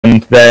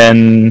And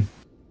then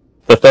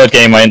the third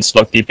game, I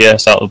insta-locked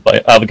DPS out of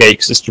the gate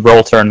because it's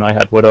Gibraltar and I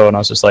had Widow, and I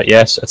was just like,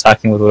 yes,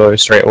 attacking with Widow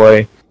straight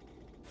away.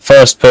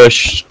 First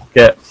push,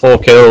 get 4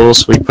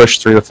 kills. We push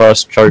through the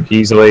first choke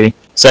easily.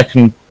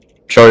 Second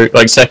choke,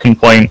 second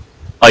point,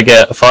 I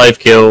get 5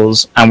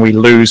 kills, and we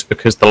lose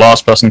because the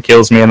last person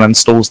kills me and then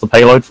stalls the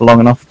payload for long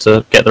enough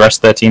to get the rest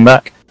of their team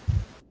back.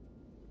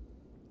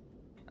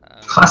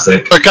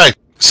 Classic. Okay,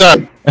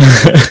 so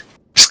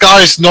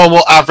Sky's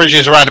normal average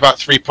is around about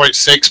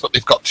 3.6, but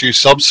they've got 2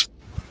 subs.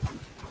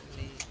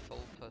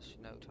 Full push,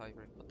 no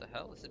tiebreak. What the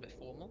hell? This is a bit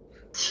formal.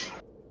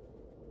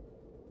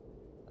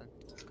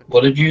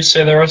 What did you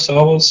say there,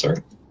 Asal was,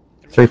 sir?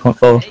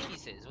 3.4.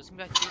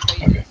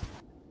 Okay.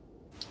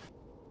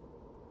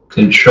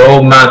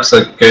 Control maps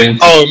are going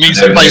to... Oh, it means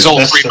it plays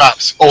all 3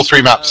 maps. All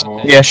 3 maps.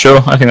 Yeah,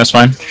 sure. I think that's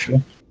fine. Sure.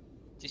 Do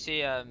you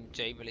see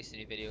Jay released a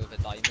new video of a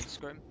diamond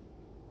scrim?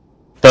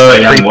 I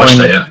haven't watched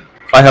it yet.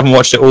 I haven't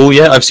watched it all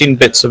yet. I've seen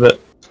bits of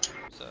it.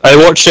 So, I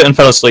watched it and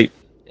fell asleep.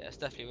 yeah, it's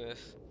definitely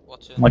worth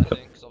watching. My I God.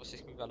 think, because obviously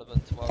it's gonna be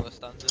relevant to our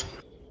standard.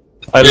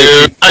 I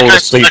literally fall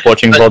asleep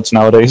watching VODs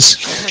nowadays.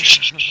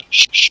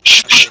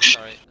 Okay,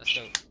 sorry, let's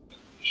go.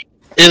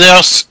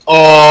 Ilios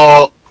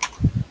or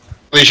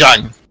Li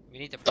Zhang? We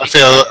need to. I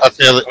feel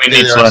that We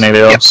need to learn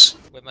Ilios.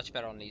 We're much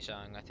better on Li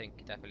Zhang. I think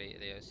definitely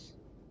it is.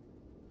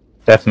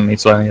 Definitely need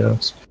to learn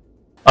Ilios.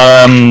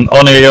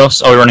 On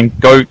Ilios, are we running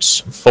goats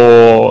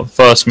for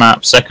first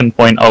map? Second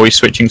point, are we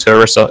switching to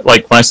Orisa?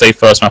 Like, when I say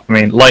first map, I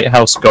mean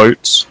Lighthouse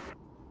goats.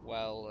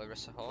 Well,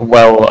 Orisa Hog.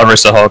 Well,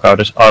 Orisa Hog,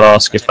 I'd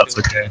ask if that's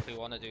okay. If we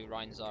want to do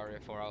Rhine Zarya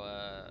for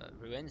our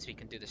ruins, we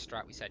can do the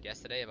strat we said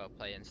yesterday about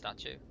playing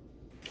statue.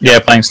 Yeah,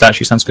 playing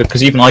statue sounds good,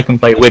 because even I can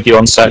play with you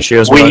on statue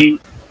as well. Me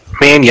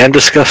and Yen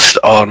discussed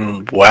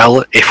on,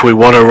 well, if we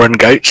want to run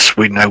goats,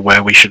 we know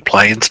where we should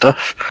play and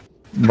stuff.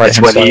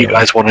 It's whether you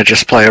guys want to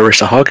just play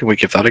Orisa Hog and we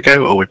give that a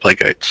go, or we play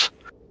goats.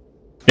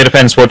 It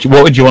depends. What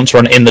would you want to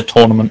run in the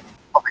tournament?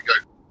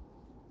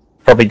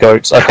 Probably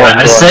goats. Okay.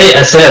 I say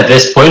at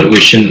this point we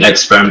shouldn't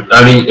experiment.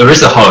 I mean,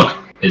 Orisa Hog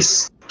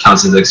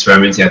counts as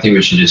experimenting. I think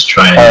we should just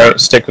try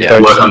and stick with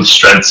work goats. on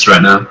strengths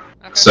right now.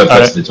 So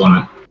close to the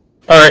tournament.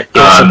 Alright.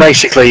 Yeah, so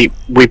basically,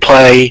 we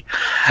play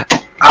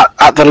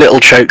at the little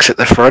chokes at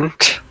the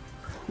front.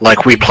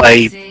 Like, we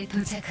play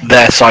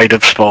their side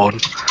of spawn.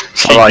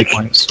 So, like,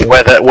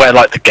 where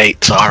like the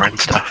gates are and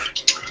stuff.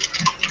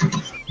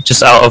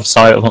 Just out of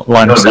sight,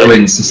 line of sight.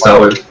 Ruins to start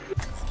with.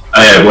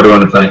 Oh yeah, what do you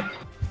want to play?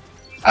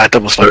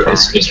 Double sniper.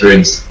 It's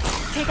ruins.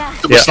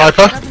 Double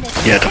sniper?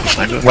 Yeah, double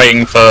sniper.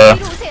 Waiting for...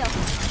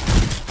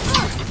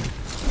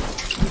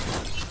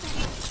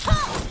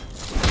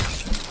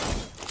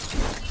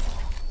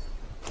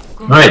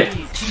 Right.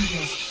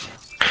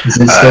 Is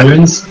this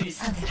ruins?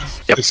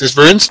 Yep. This is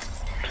ruins?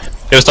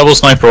 It was double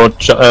sniper or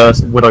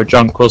Widow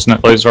Junk, wasn't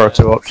it? Those are our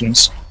 2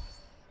 options.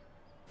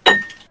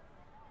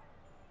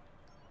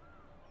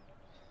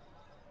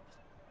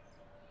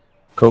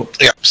 Cool.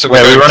 Yeah, so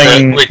Wait, we're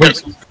running...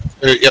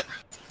 yep.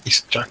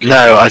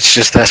 No, it's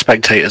just their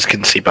spectators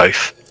can see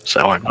both.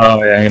 So I'm.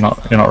 Oh yeah, you're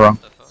not wrong.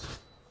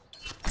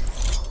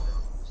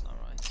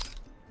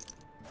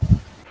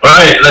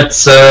 Alright,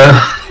 let's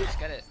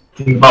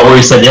think about what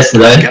we said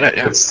yesterday. Get it,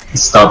 yeah. Let's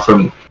start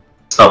from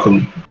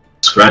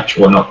scratch,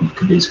 or not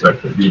complete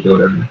scratch, but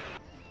rebuild everything.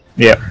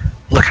 Yeah.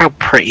 Look how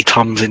pretty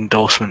Tom's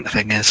endorsement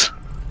thing is.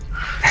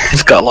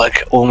 It's got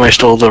like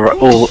almost all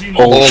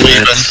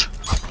threads.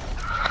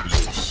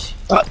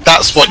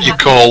 That's what you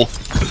call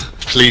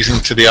pleasing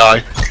to the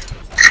eye.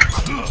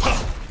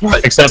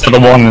 Right. Except for the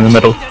one in the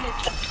middle.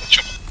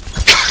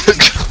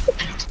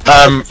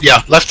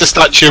 Yeah, left the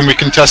statue and we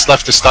can test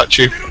left the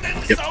statue.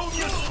 Yep.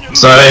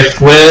 So if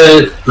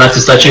we're left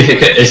the statue,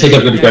 is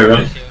Hiccup going to go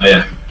right? Oh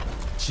yeah.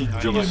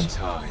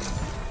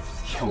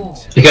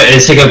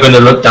 Is Hiccup going to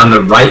look down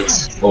the right,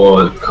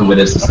 or come with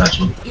us the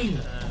statue?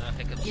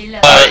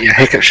 Yeah,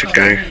 Hiccup should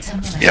go.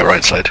 Yeah,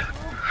 right side.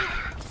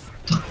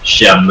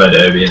 Shit, I haven't read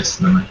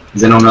OBS. Never mind.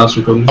 Is anyone else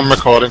recording? I'm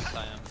recording.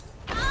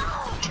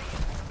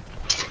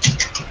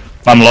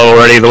 I'm low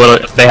already,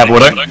 they have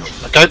Widow.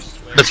 Okay,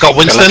 they've got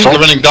Winston, they're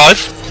running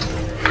dive.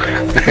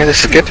 Okay,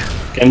 this is good.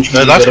 Genji,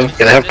 No, left. Yeah,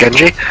 they have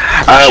Genji.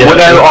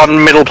 Widow on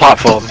middle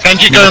platform.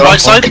 Genji going right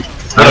side.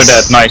 Widow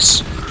dead,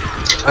 nice.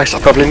 Nice,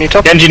 I'll probably need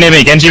top. Genji near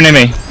me, Genji near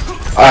me.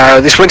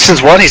 This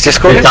Winston's one, he's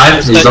discorded.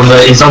 He's on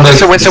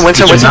the...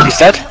 Winston, he's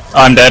dead.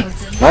 I'm dead.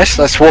 Nice,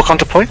 let's walk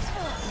onto point.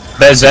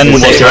 There's Zen. No,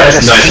 it's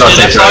not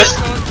safe, guys.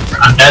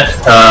 I'm dead.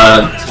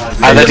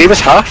 And the D.Va's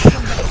half.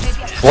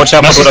 Watch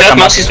out for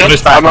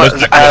Widow's back.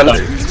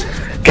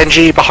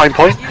 Genji behind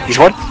point, he's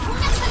one.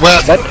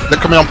 Where? They're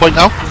coming on point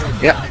now.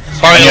 Yeah.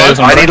 Sorry,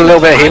 I need a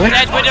little bit of healing.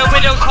 Widow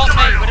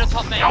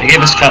top mate. They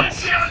gave us cut.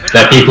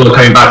 There are people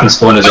coming back and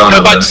spawn as well.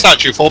 Go back to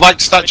statue, fall back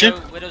to statue.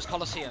 Widow's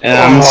Colosseum.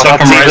 Yeah, I'm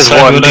stuck on right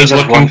side. Widow's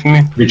looking for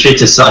me. Retreat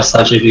to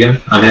statue if you go.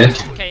 I'm here.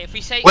 Okay, if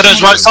we say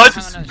Widow's right side.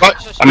 Right.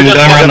 I mean,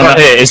 don't run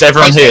Here, is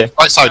everyone here?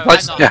 Right side,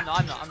 right side. Yeah.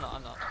 I'm not.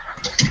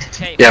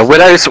 Okay, Yeah,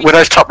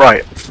 Widow's top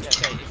right. okay,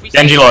 if we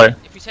Genji say, low.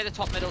 if we say the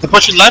top middle. They're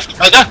pushing left.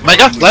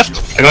 Mega,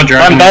 left. I got I'm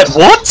Dragon. dead.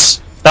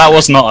 What? That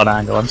was not an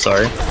angle, I'm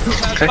sorry.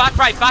 Okay. Back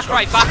right, back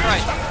right, back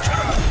right.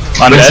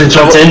 I'm Winston dead.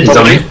 jumped in, he's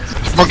on me.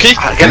 Monkey.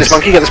 Get this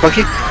monkey, get this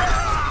monkey.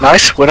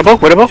 Nice, winnable,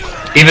 winnable.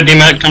 Even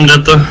D-Mac come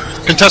dead though.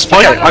 Contest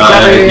point. Okay, I'm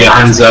grabbing. Yeah,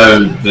 hands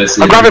versus.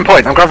 I'm grabbing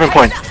point. I'm grabbing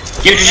point.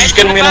 You just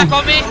getting me Back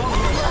on. on me.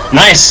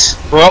 Nice.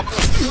 We're up.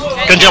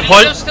 Okay, Genji on point.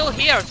 Widow's still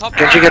here, top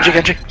Genji, right.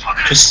 Genji.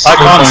 Just I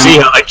can't see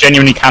her, I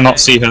genuinely cannot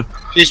see her.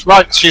 She's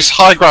right. She's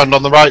high ground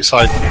on the right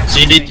side. So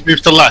you need to move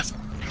to the left.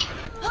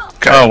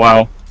 Oh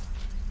wow.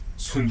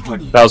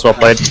 That was well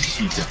played.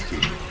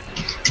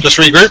 Just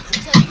regroup.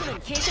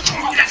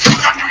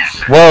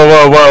 Whoa,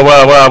 whoa, whoa,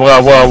 whoa, whoa,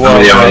 whoa, whoa, whoa.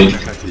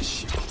 Yeah,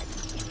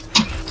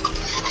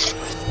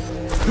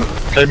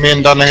 Okay, me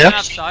and Dana We here.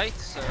 have sight,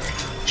 so...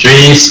 should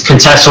we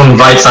contest on the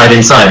right side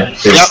inside?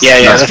 Yep. Yeah,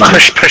 That's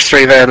let's fine. push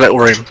through the little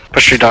room.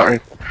 Push through dark room.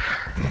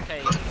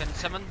 Okay, can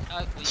someone...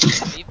 you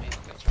can leave me,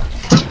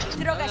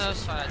 okay. No,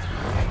 it's fine.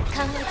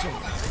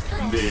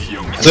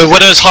 The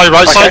Widow's high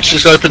right side.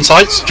 She's open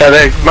sights. So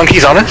the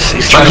monkey's on us.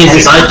 He's trying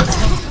Monkey's to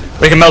inside.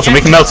 We can melt him,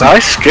 we can melt him.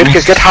 Nice, good.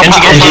 Have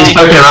Genji's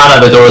poking around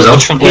at the door as well.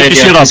 Keep your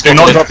shield up, do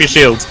not drop your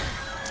shield.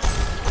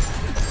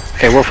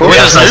 Okay, we're forward.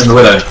 Yeah, slice the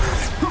widow.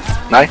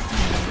 Nice.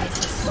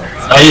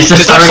 He's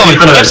just directly in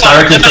front of us,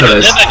 directly in front of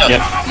us.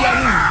 Yeah.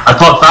 I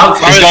popped out.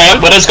 He's going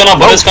up, Widow's gone up,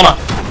 Widow's gone up.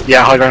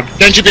 Yeah, high ground.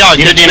 Genji behind.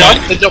 You Genji did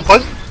behind. Genji on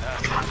point.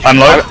 I'm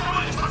low.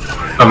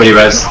 Nobody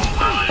res.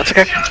 That's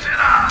okay.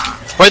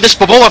 Wait, this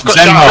bubble. I've got.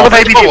 Zen Kill the half.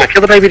 baby diva.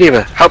 Kill the baby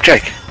diva. Help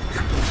Jake.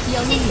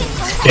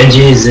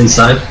 Genji is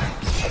inside.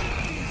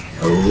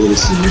 Oh,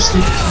 this is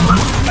risky.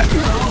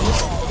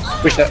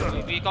 Push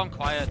that. We've gone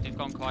quiet,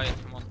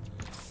 come on.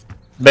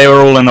 They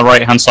were all in the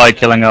right hand side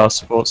killing our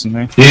supports and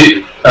me.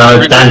 You,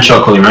 Dan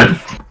Chocolate, right?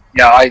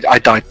 Yeah, I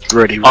died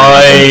really.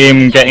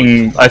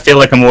 I feel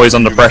like I'm always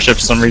under pressure for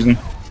some reason.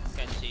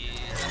 Genji...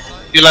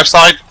 You left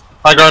side.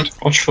 High ground.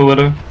 Watch for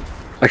Widow.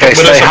 Okay,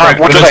 so Widow's they have. right,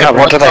 What do Widow's they have?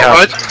 What do they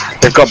right.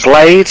 have? They've got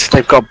blade.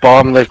 They've got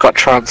bomb. They've got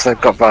trance. They've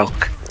got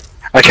Valk.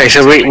 Okay,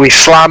 so we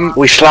slam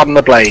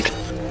the blade.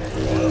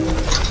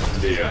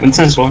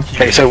 Winston's one.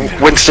 Okay, so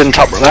Winston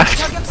top left.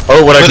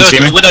 Oh, what I can see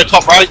me. Widow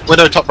top right.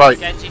 Widow top right.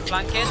 Genji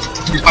flanking.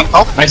 She's back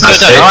top. Nice. Nice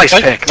Dead, Nice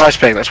okay. pick. Nice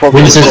pick. That's what.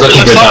 Winston's Monkey looking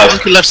left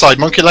good side.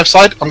 now. Monkey left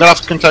side. I'm gonna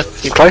have to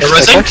contest. You close?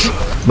 They're Stay resing.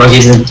 close.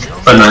 Monkey's in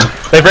front now.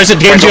 They've reset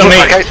Genji on me.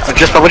 Okay, I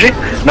just bubbled you.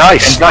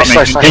 Nice.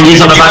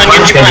 Genji's on the back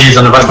line. Genji's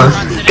on the back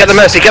line. Get the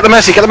mercy. Get the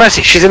mercy. Get the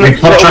mercy. She's in the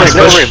Pop little trance,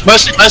 room.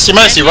 push.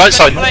 Mercy. Right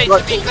side. Blade,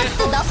 Right. be clear.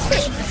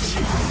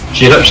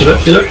 Shoot up.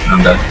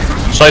 I'm dead.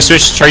 Should I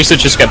switch Tracer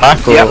just get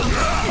back or? Yep.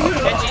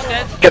 Genji's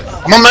dead.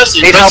 I'm on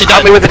Mercy. Need help. Mercy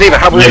Help me down. with the diva.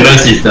 Help me Yeah, with the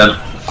Mercy's dead.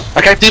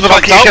 Okay, Diva keep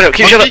back your shit out. up.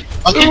 Keep your shit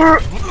up.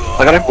 Monkey.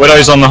 I got him.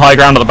 Widow's on the high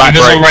ground at the back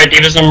Diva's on right. right,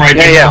 Diva's on right.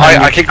 Yeah,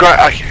 Diva's I can grab.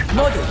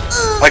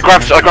 I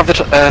grabbed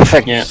the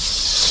thing.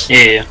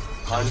 Yeah.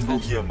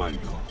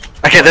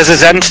 Okay, there's a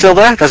Zen still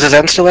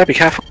there. Be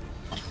careful.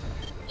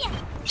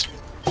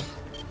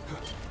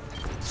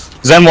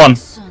 Zen 1.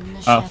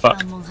 Oh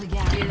fuck.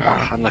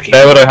 Ah, unlucky.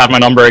 Their Widow had my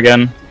number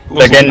again.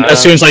 Again,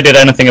 as soon as I did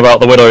anything about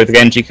the Widow, the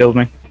Genji killed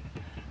me.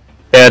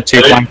 They had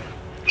 2 flank.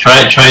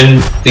 Try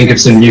and think of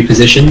some new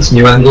positions,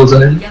 new angles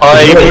on it.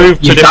 I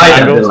moved to You different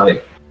died at angles.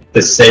 like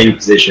the same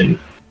position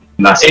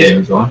last game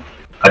as well.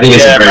 I think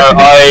it's Yeah, a very no, good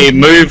I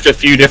moved a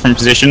few different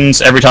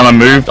positions. Every time I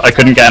moved, I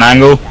couldn't get an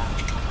angle,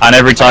 and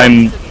every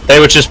time they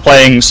were just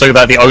playing so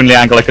that the only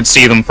angle I could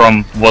see them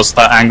from was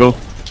that angle,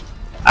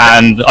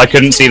 and I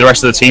couldn't see the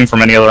rest of the team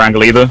from any other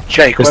angle either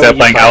Jake, because where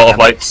they're are you playing out of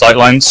like sight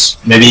lines.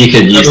 Maybe you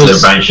could use the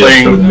branches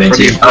from the main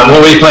team. What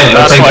were you playing?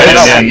 That's We're why playing I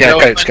Goats. didn't- Yeah,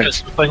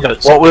 goats. Playing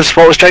goats. What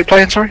was Jake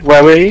playing? Sorry,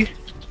 where were you?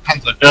 I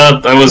was With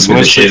the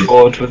mostly shield.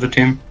 forward with the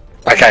team.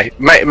 Okay,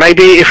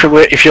 maybe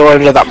if you're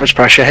under that much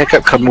pressure,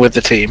 Hiccup, come with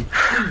the team.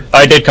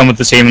 I did come with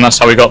the team, and that's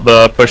how we got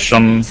the push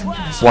on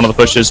one of the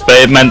pushes. But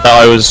it meant that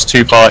I was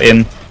too far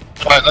in.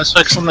 Right, let's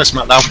focus on this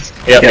map now. Yep,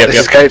 Yeah, yep, this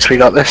yep. is Goats. We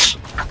got this.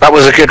 That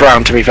was a good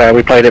round, to be fair.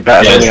 We played it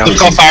better Yeah, than we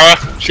it's have. We've got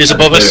Farah. She's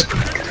above us.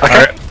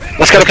 Okay, Alright.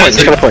 let's get a point.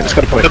 Good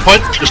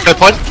point. Just go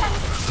point.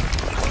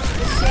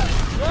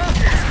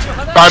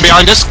 Farah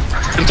behind us.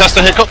 Contest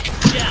the Hiccup.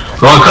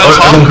 Go on,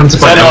 everyone come to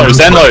point. everyone come to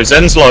Zen point. low,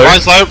 Zen's low.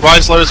 Rise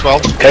low as well.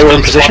 Okay, we're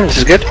in position. This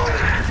is good.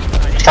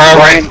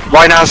 Ryan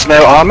has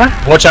no armor.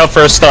 Watch out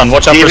for a stun.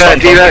 Watch out for a stun.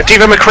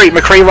 Diva McCree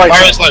right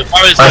Farah's side. low.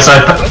 Farah's Right low.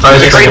 side,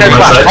 Farah's McCree second no on my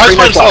flash. side. McCree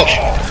no Rise flash.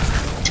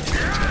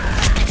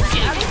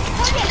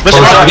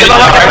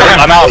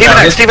 I'm out.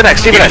 Diva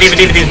next.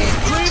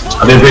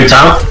 I've been briefed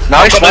out.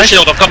 Nice, I've got no nice.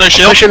 shield. I've got no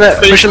shield.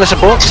 Pushing the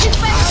supports.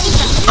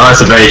 Oh,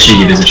 that's a very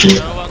cheeky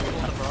position.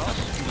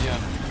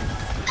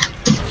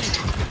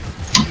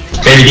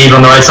 Baby Diva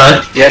on the right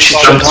side. Yeah, she's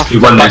jumped off. We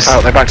won this.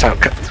 They backed out.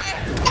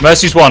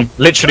 Mercy's one.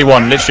 Literally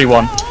one.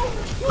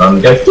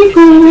 Go.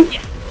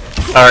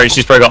 Alright,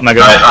 she's probably got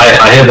mega.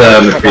 I hear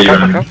the McCree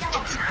running.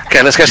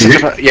 Okay, let's go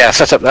set up. Yeah,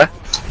 set up there.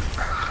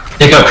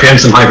 Pick up,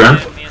 preempt some high ground.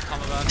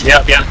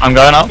 Yep, I'm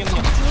going up.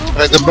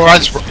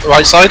 The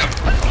right side.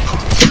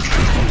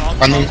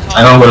 And then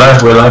Hang on, we're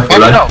live.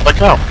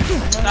 back out.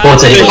 4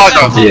 to heals,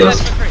 High 4 to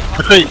heals.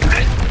 McCree.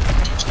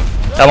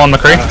 I'm on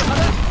McCree.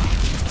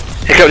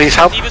 Hiccup needs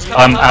help.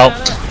 I'm out.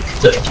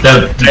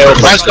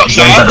 Man's got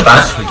Zone's at the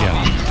back.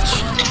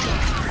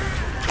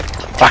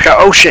 Back out.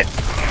 Oh shit.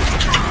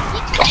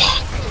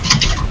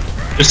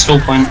 Just full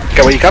point.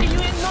 Go where you come.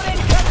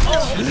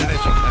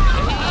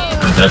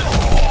 Okay.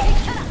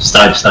 Just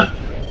die.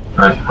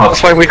 Alright, hop.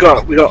 That's fine. We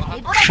got 4.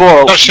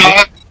 Got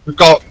Shatter. We've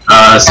got.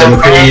 So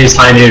McCree is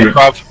high noon.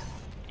 Above.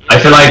 I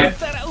feel like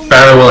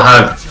Farah will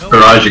have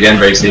barrage again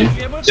very soon.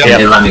 So Yeah.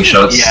 yeah. Landing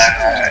shots.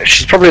 Yeah,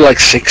 she's probably like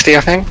 60,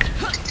 I think.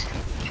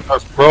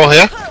 We're all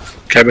here.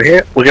 Okay, we're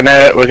here.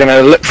 We're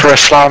gonna look for a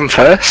slam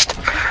first.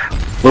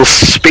 We'll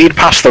speed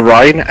past the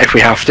Rhine if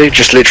we have to.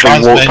 Just literally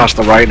Rhine's walk main. past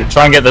the Rhine.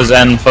 Try and get the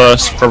Zen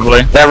first,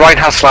 probably. Their Rhine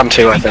has slam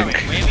too, I think.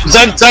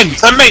 Zen,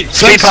 mate.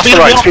 Speed past the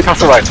Rhine. Speed past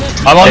the Rhine.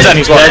 I'm on Zen,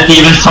 he's one. That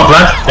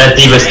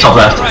Diva's top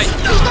left.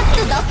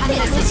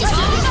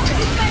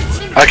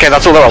 Okay,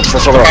 that's all there is.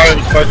 That's all there is.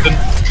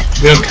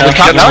 We'll catch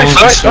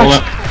Nice.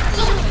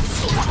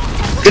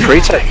 Good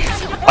retake.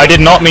 I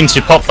did not mean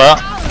to pop that.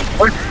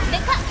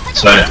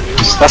 So,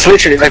 That's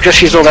literally, they've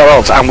just used all their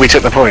ults and we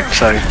took the point,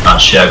 so. ah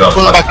shit, I got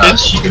Pull it back in.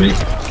 stupid me.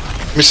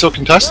 We still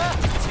contest.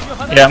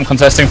 Yeah, I'm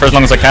contesting for as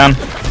long as I can.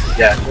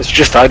 Yeah, it's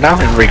just died now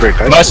and regroup,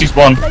 guys. Mercy's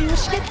one.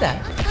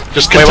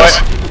 Just Wait,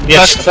 contest.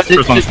 Yes, contest for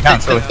as long as I can,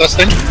 really.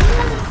 Contesting.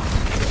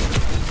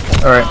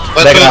 Alright,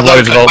 they're gonna have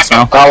loads of ults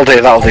now. That'll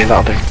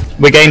do.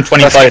 We gained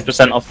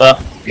 25% off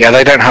that. Yeah,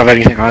 they don't have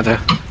anything either,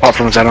 apart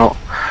from Zen ult.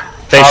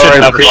 They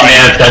should have.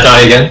 Yeah, that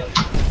die again.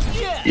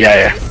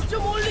 Yeah.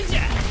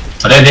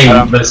 I don't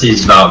think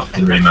Mercy's valve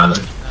can really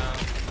matter.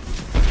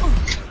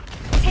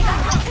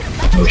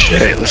 Oh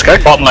shit. Okay, let's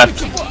go. Bottom left.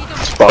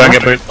 Bottom Don't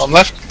get booped. On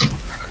left.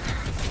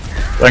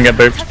 Don't get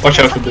booped. Watch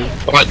out for the.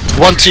 Right.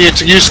 Want you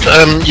to use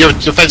your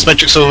defense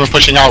matrix so we're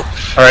pushing out.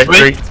 Alright,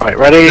 Three. 3. Right,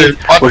 ready? Two,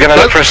 one, We're gonna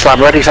go. look for a slam.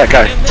 Ready, set,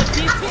 go.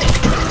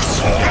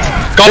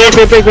 Got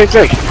him.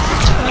 Big.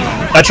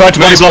 I tried to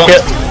body block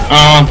it.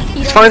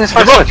 It's fine. You're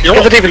right, you're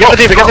Get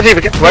the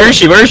diva. Where is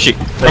she?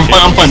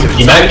 I'm point.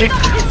 You back?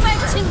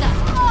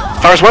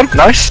 Farah's one,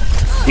 nice.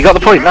 You got the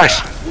point,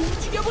 nice.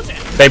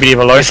 Baby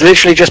Diva low. It's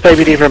literally just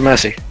Baby Diva and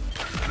Mercy.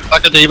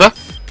 Like a diva.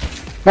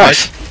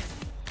 Nice.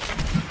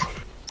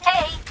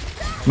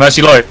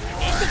 Mercy low.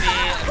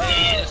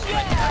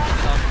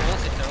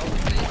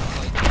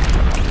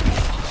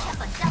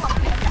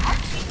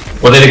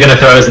 What are they gonna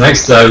throw us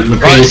next? McCree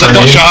Right, is so on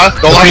got you. Shatter.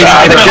 Got Three like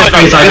side, Shatter.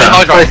 three side down.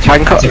 Both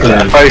tank,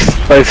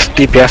 both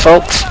DPS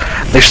ults.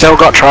 They've still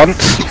got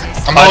trance.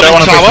 I'm I don't holding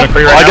want to push tower.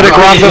 McCree I'm right gonna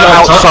now. grab them Yeah,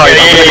 outside.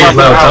 yeah, I'm gonna grab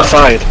them yeah,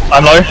 outside.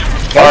 I'm low.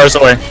 Fires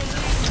away.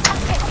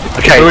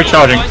 Okay, Who are we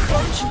charging?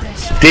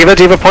 Diva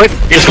point.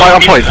 Just fight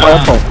on point.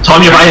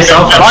 Tom, you're by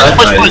yourself. Right,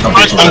 push, No, push, Tom,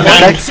 push, Tom. push.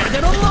 Okay,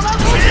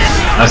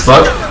 Nice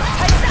luck.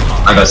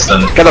 I got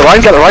stunned. get the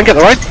Rhine.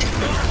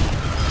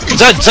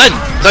 Zen.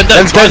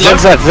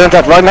 Zen's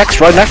dead. Rhine next.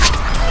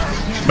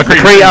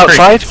 McCree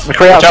outside.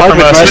 McCree Watch out outside for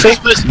with Mercy.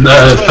 Mercy.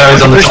 No,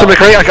 Farah's on the Push the top.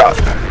 McCree. I got.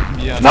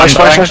 Nice.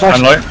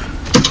 I'm low.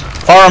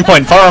 Far on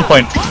point.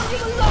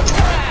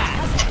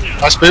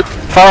 Nice boop.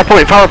 Farah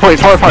point.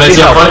 Mercy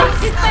Need on help. point.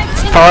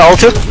 Farah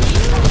ulted.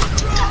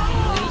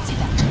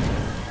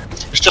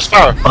 It's just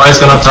Farah. Farah's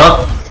gone up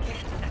top.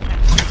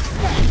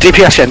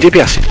 DPS, Yen.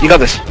 You got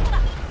this.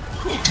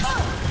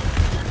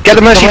 Get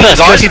the Mercy first.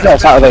 Mercy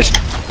first out of those.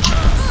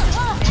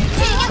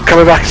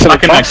 Coming back.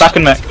 Back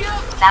and mech.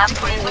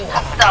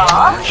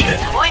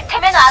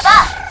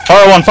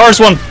 Farah's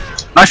one.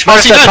 Nice.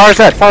 Farah's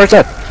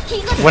dead.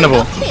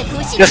 Winnable.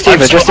 Just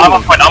Diva.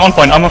 I'm on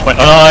point.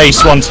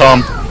 Nice one,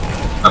 Tom.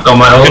 I've got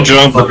my ult. Good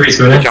job. McCree's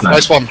coming in.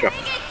 Nice one.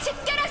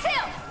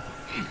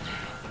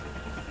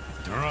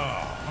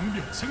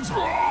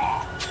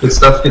 Good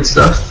stuff.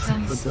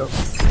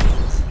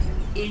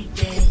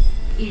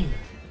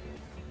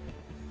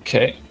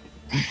 Okay.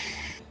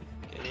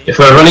 If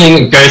we're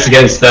running ghosts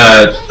against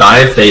the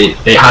dive, they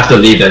have to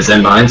leave their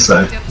Zen mine,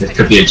 so it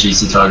could be a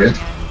GC target.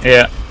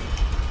 Yeah.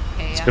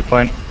 That's a good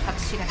point.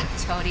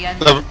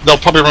 They'll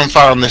probably run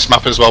fire on this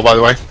map as well, by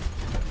the way.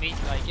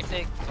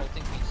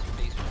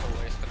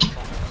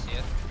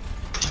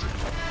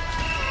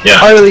 Yeah.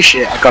 Holy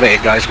shit, I got it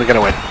in, guys. We're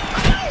gonna win.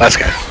 Let's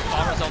go.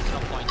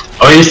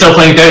 Oh, are you still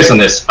playing ghosts on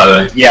this, by the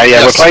way? Yeah,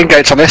 Yes. we're playing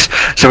goats on this,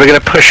 so we're gonna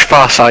push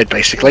far side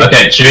basically.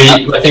 Okay, should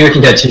we? I think we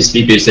can get 2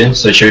 speed boosts in,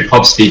 so should we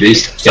pop speed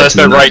boost? So let's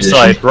go right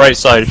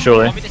side,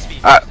 surely.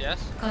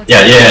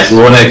 Yeah, we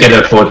want to get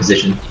a forward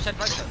position.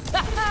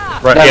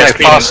 Right, No, yeah, no,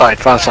 speed far is- side.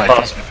 Follow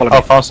me.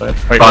 Oh, far side.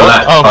 Wait, Far what?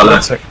 left, Oh, far for left.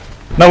 God's sake.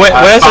 No, wait,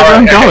 where's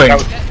everyone going?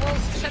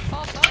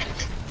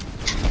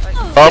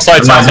 Far side,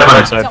 Never side, mind.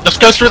 right side. Just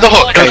go through the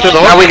hook. Go through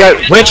the Now hook. we go.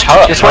 Which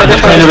hut? This way, I'm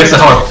this playing way. with the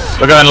hog.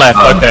 We're going left,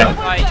 okay.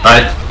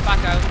 Right.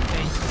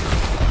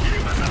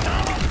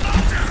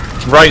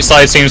 Right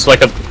side seems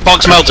like a...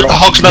 Hog's melted.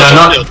 Hog's No,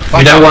 melted. not.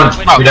 We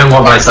don't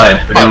want right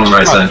side. We don't want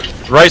right side.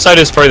 Right side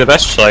is probably the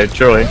best side,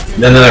 surely.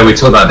 No. We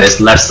talked about this.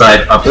 Left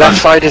side up Left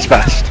front. side is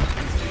best.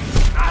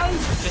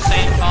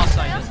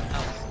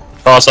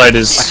 Far side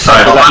is...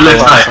 Sorry, far left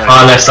side.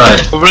 Far left side.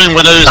 We're running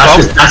window as well.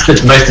 That's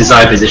the most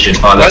desired position.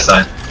 Far left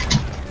side.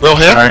 We're all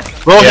here.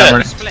 Alright. We're all Yeah, here.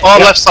 we're- Far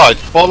left side.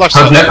 Far left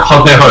Hog side. no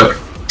hook.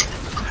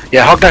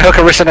 Yeah, hog no hook,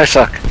 Arista no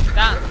suck.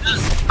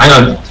 Hang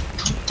on.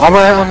 I'm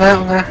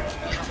there.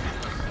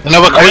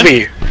 No, we're Over coming.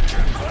 you.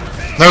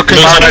 No,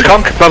 No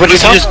conk. Bubba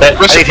just Wrist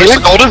the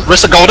golden.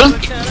 Wrist the golden.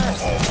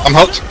 I'm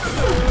hooked.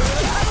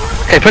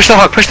 Okay, push the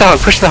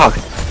hog.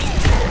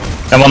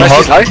 I'm on the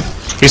Mercy's hog. low.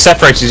 He's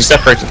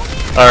separated.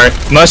 Alright,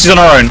 Mercy's on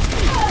our own.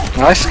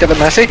 Nice, get the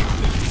Mercy.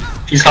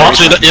 He's You're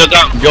hard.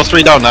 down. You're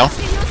 3 down now.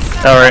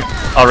 Alright,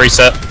 I'll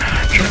reset. They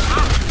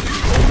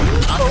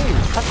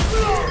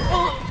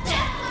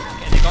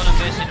got a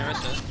Mercy and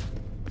Arista.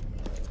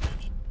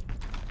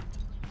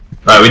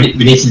 Right,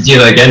 we need to do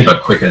that again,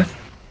 but quicker.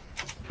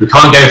 We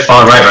can't go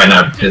far right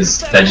now because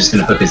they're just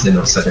gonna hook us in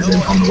or suck us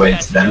in on the way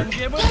to them.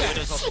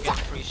 There's also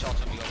getting 3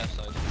 shots on your left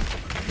side.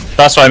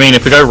 That's what I mean,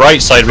 if we go right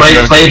side, we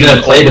Play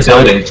can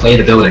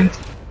the building.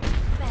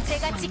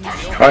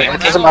 Right,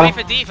 it doesn't matter. Wait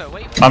for D.Va,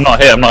 wait for I'm not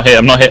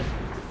hit.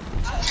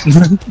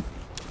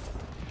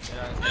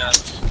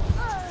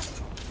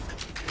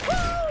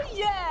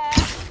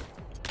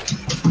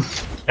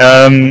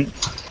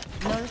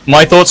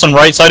 My thoughts on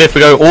right side, if we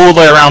go all the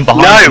way around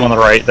behind him on the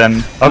right,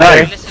 then...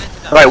 Okay.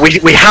 Right,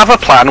 we have a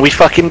plan, we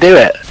fucking do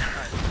it.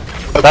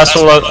 That's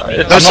all I'm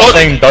not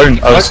saying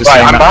don't, I was just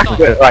saying I'm that. back.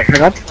 Right,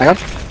 hang on.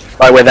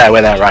 Right, we're there,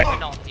 right.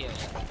 not here.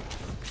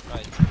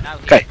 Right, now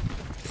here. Okay,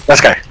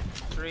 let's go.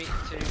 3,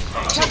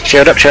 2,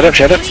 Shield up.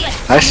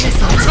 Nice.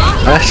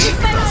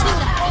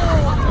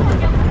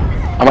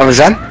 I'm on the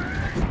Zen.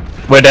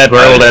 We're dead,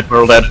 we're all dead.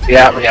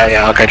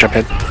 Yeah, okay, jump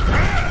in.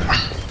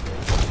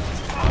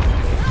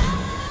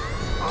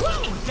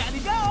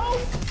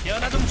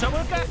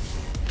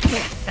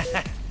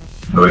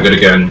 But we're gonna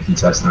go and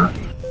contest now.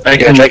 I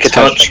Yeah, can Jake can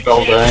touch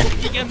all day.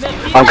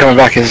 I'm coming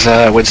back as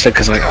Winston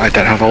because I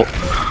don't have ult.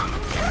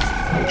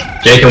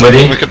 Jake, I'm with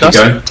you. We could Keep dust.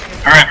 going.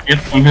 Alright, good,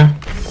 I'm here.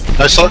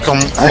 Nice look on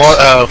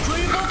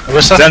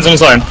Arista. Zen's on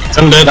his own.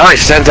 I'm dead.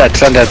 Nice, Zen dead,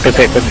 good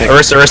pick.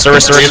 Arista.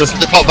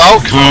 They pop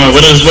Valk.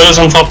 Widow's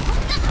on top.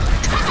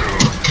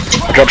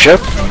 I drop shield.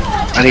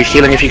 I need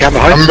healing if you can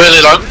behind. I'm really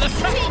low.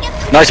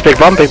 Nice big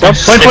bomb. Point.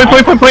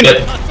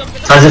 Yeah.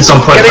 Taz's on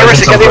point. Get the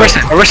Taz's on point.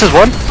 Arista. Arista's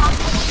one.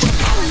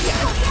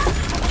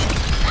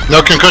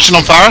 No concussion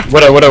on Farah.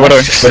 Widow.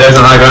 Widow's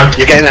on high ground.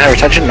 You're getting her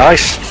attention,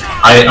 nice.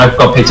 I've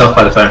got picked off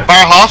by the phone.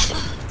 Farah half.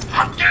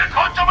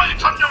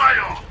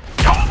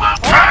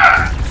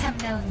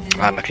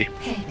 Lucky.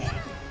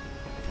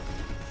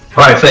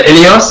 Right, for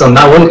Ilios, on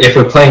that one, if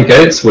we're playing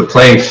goats, we're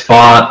playing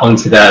far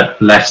onto their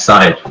left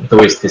side. We've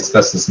always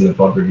discussed this in the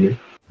VOD review.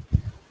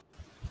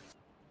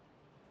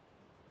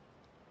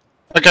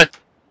 Okay.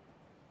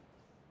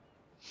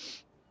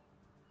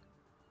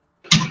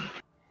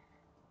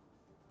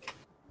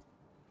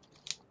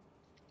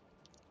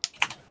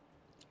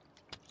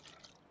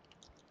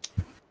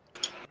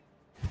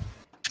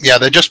 Yeah,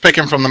 they're just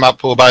picking from the map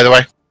pool, by the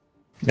way.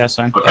 Yes,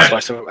 fine. Okay.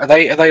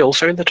 Are they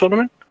also in the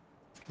tournament?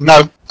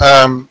 No,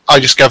 I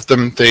just gave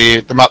them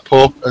the map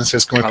pool and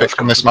says, can we pick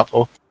from this map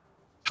pool?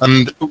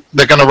 And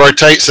they're going to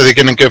rotate, so they're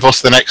going to give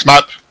us the next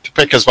map to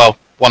pick as well,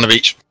 one of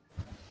each.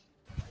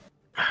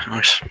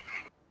 Nice.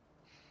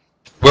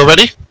 We're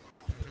ready?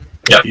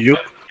 Yep. You.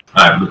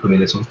 Alright, look at me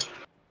this one.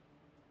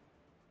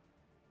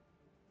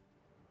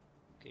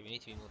 Okay, we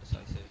need to be more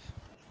decisive.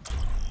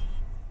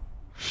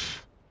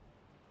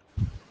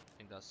 I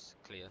think that's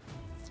clear.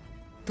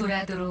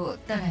 도라도로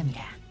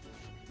떠납니다.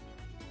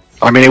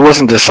 I mean, it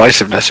wasn't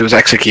decisiveness, it was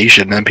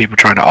execution, and people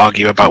trying to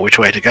argue about which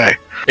way to go.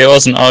 It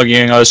wasn't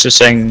arguing, I was just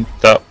saying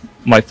that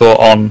my thought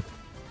on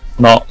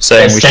not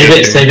saying we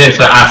Save should it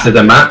for after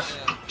the map.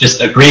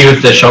 Just agree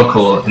with the shot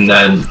call, and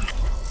then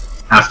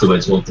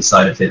afterwards we'll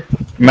decide if it...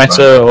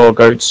 meta or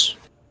goats.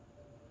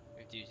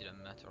 We've used a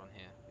meta on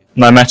here.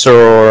 No, meta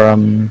or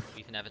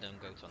We've never done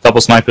goats on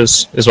double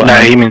snipers is what No,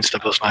 I mean. he means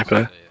double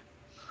sniper.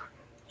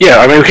 Yeah,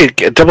 I mean, we could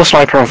get double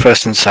sniper on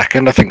first and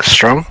second, I think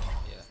strong.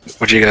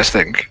 What do you guys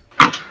think?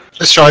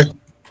 Let's try. I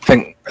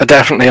think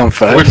definitely on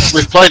first.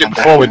 We've played it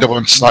before with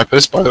double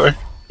snipers, by the way.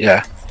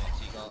 Yeah. So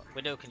you got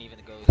Widow can even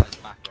go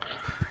like back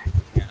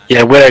right.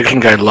 Yeah, Widow can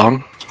go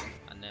long.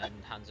 And then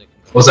Hanzo can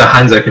go. Also,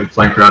 Hanzo can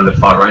flank around the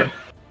far right.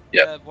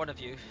 One of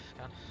you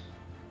can.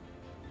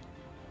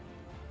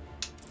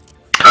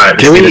 Alright,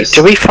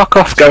 Do we fuck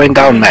off going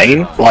down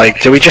main? Like,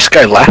 do we just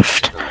go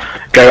left?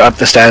 Go up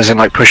the stairs and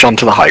like push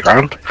onto the high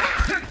ground?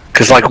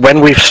 Because like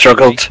when we've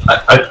struggled...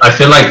 I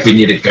feel like we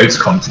need a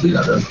goats comp to do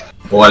that though.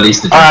 Or at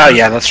least a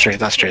yeah, that's true.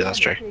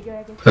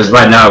 Because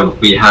right now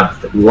we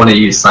want to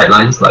use sight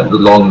lines, like the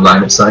long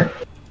line of sight.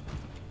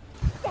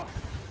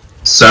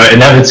 So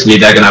inevitably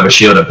they're going to have a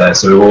shield up there,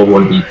 so we all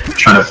want to be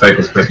trying to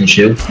focus breaking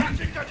shield. I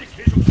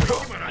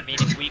mean,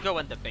 if we go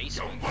in the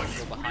basement, we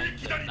go behind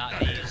them, that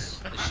leaves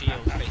the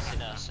shield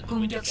facing us, and the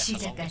Widow 공격 gets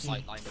along the 시작까지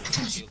sight line with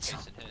the shield 30초.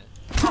 facing here.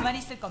 가만히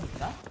있을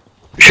겁니까?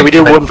 Should we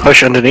do one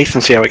push underneath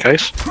and see how it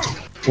goes?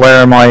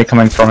 Where am I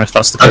coming from if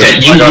that's the case? Okay,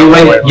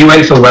 you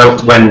wait for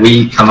when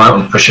we come out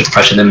and push it,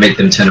 pressure, then make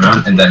them turn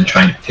around, and then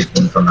try and pick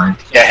them from line.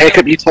 Yeah,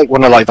 Hiccup, you take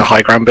one of like the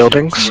high ground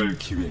buildings.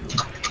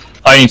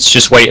 I need to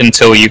just wait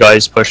until you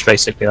guys push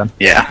basically then.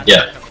 Yeah.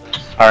 Yeah.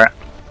 Alright.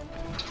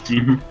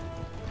 Alright,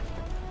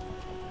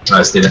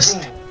 let's do this.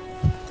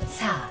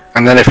 4,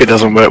 And then if it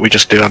doesn't work, we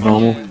just do our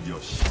normal.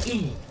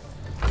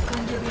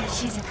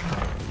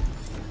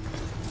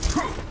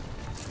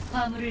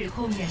 화물을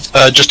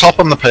공유하십시오. Just hop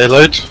on the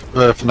payload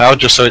for now,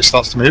 just so it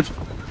starts to move.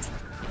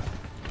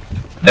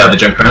 They have the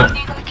Junkrat.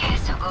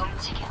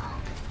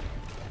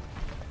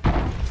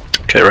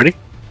 Okay, ready?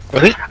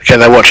 Ready? Okay,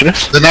 they're watching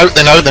us. They know.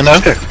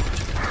 Okay.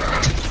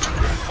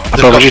 I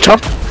told you, Tom.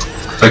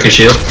 Focus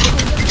shield.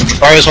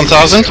 Barriers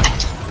 1000.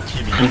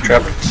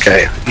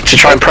 Okay, need to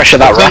try and pressure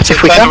that rat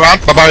if we Turn can. around.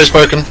 My barrier's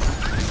broken.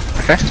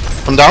 Okay.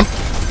 I'm down.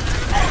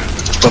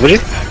 What would you?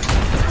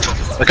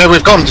 Okay,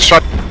 we've gone.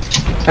 Distract.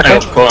 Okay.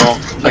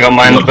 I got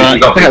mine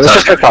back. Okay, let's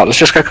just go cart. Let's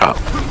just go cart.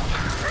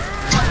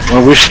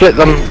 Well, we've split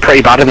them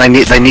pretty bad, and they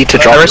need to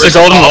drop. There is a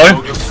golden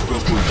low.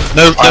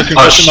 No Oh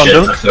concussion on shit,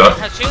 them. I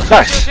forgot. Shield,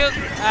 Nice. shield.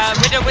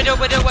 Widow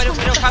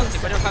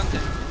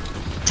fountain.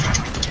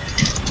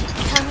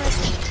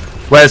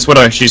 Where's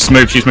Widow? She's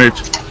moved. She's top,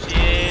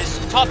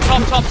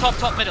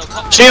 middle,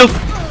 top. Shield.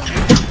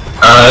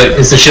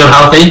 Is the shield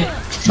healthy?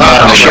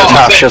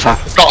 Shield's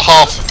half. I've got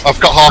half. I've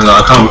got half. No,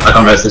 I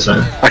can't rest this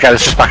one. Okay,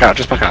 let's just back out.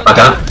 Back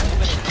out.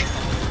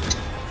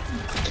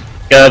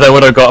 Yeah, the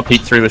Widow got a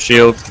peek through the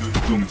shield.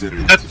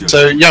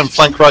 So yeah,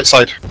 flank right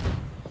side.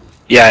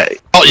 Yeah.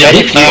 Oh yeah,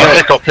 If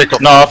you- pick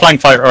up. No, I'll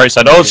flank fight right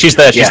side. Oh, she's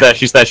there. Yeah.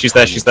 She's there.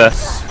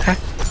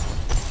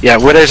 Yeah,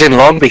 Widow's in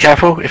long. Be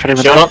careful if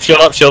anyone. Shield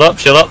up.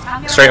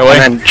 Straight away.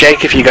 And then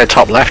Jake, if you go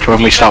top left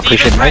when we start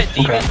pushing, right?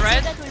 Demon's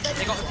red.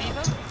 They got a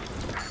Diva.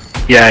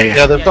 Yeah.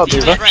 Yeah, they've got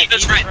Diva.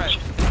 Demon's red.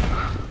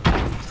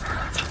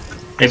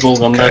 They've all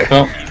gone back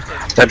up.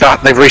 They're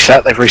back. They've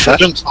reset.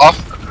 Jump's off.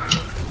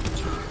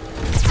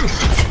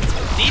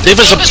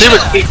 Diva's up.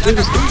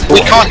 We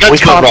can't get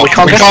to her.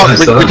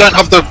 Rob. We don't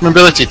have the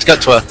mobility to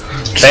get to her.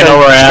 They know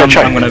where I am. Just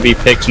go check. I'm gonna be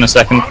picked in a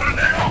second.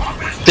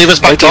 Diva's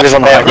back top. Diva's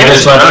on the back. Yeah,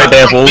 Diva's right right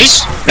there,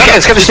 balls.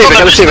 Get the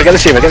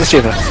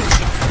Stever.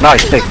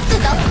 Nice, big.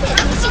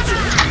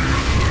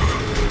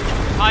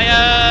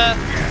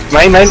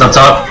 Main. It's on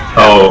top.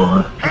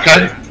 Oh.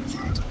 Okay.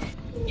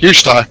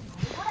 Huge tie.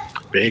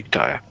 Big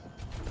tire.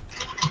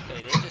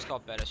 Okay, they just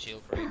got better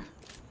shield break.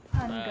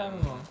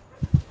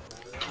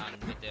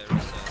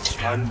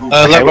 And with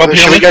their Let Rob Should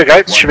heal we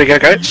me. go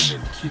goats?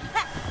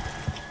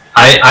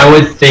 I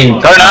would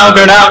think. Go now.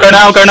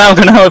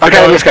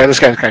 Okay, let's go.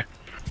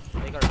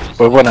 they got a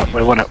We're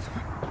one up.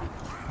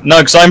 No,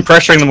 because I'm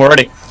pressuring them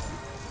already.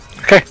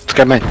 Okay, let's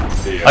go main.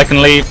 I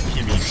can leave.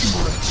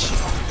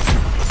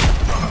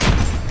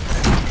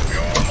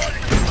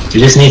 You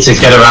just need to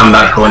get around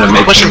that corner and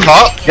make Pushing them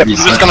cart. Yep. use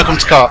He's that. gonna come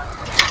to cart.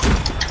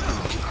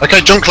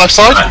 Okay, junk left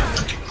side.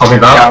 Hopping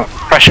Now,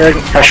 back.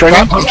 pressuring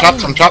him. I'm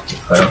trapped.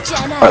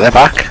 Right, they're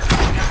back.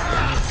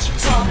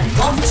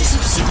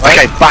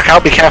 Okay, back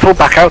out. Be careful.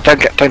 Back out.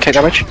 Don't take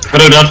damage.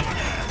 Widow dead.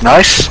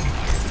 Nice.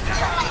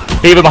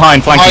 Diva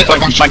behind, Barrier's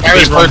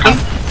flanking. broken.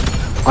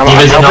 I'm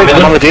Diva's on not the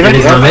middle. Diva.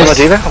 Diva's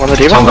Yeah, not I'm on the miss.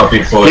 Diva. Tom got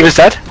big forward. Diva's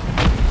dead.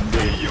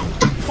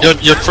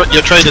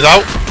 You're traded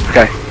out.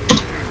 Okay.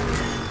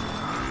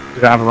 We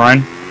don't have a Ryan.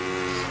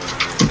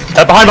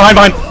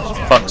 Behind.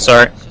 Fuck,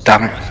 sorry.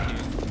 Damn it.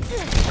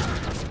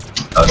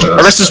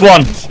 Arista's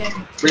one.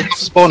 We have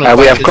spawn.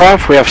 We have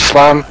Grav. We have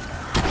Slam.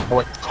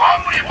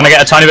 Can I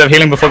get a tiny bit of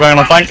healing before going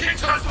on flank?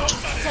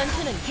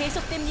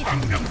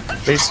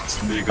 Please.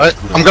 Right,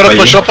 I'm gonna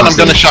push up and I'm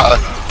gonna shatter.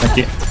 Thank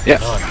you.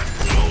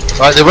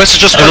 Right, the rest is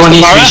just Everyone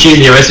placed needs the to be barrier.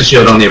 shooting the Arista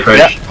shield on the approach.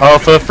 Yeah. Oh,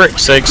 for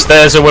frick's sakes,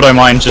 there's a Widow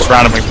mine just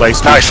randomly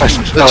placed. Nice. The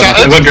Oh, I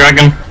chatter. got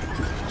dragon.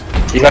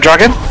 you got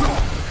dragon?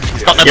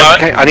 Got the Yeah.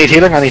 barrier. Okay. I need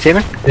healing.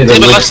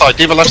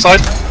 Diva left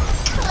side.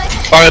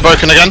 Barrier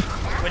broken again.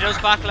 Widow's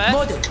back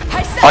left.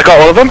 I got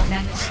all of them.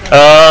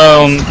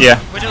 Yeah.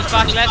 Widow's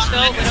back left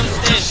still.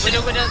 Widow's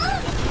still. Widow.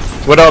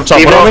 Widow up top,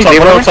 Diva Widow on up me, top,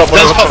 Diva Widow on up top,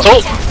 Widow There's up popped top.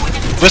 ult.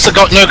 Rissa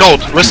got no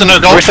gold. Rissa no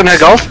gold. Rissa no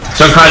gold.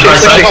 Junkrat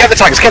right side. Get the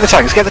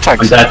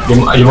tanks. I'm dead.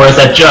 You want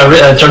that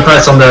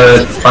Junkrat's on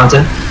the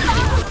fountain?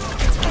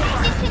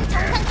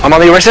 I'm on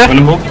the Orisa.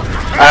 Winnable.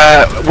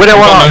 Widow on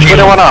got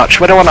no arch.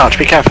 heal. Widow on arch.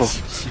 Be careful.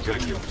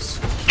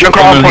 Junkrat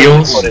Got on no point.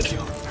 heals.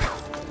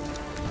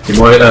 You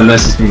more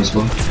nurses being as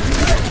well.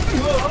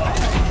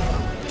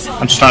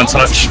 I'm just trying to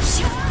touch.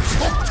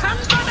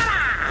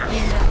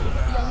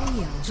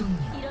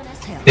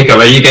 Pick up,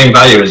 are you getting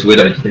value as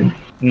Widow? Do you think?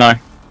 No.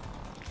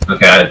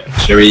 Okay,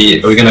 are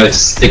we gonna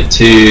stick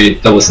to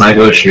double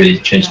sniper or should we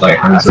change like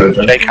hands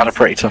over? Jake had a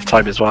pretty tough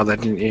time as well then,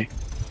 didn't you?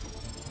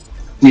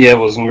 Yeah, it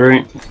wasn't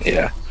great.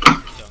 Yeah.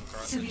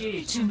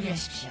 수비를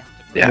준비하십시오.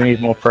 Yeah. We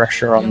need more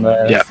pressure on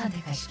the... Yeah.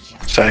 선택하십시오.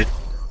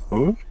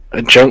 So,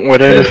 a junk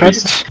Widow Yeah,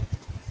 defense.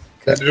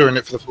 They're doing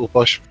it for the full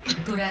push.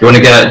 You wanna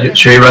get,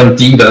 should we run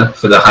Diva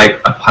for the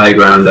high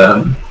ground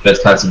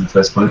first pass in the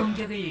first point?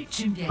 공격을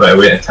준비하십시오. Wait,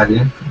 we're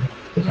attacking?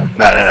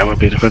 No, we'll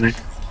be defending.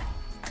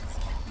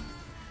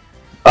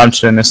 I'm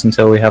just doing this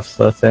until we have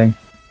the thing.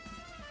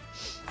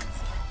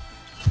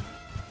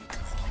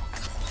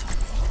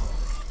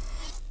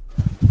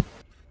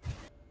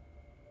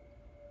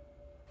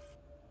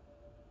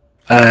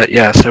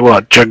 Yeah, so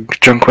what?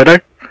 Junk Widow?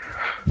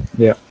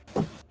 Yeah.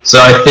 So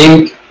I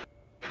think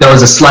there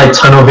was a slight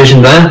tunnel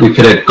vision there. We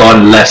could have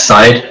gone left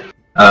side,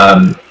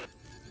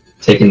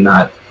 taken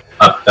that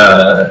up,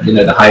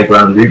 the high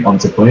ground route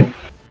onto point.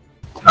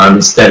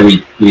 Instead,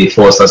 we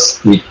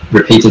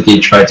repeatedly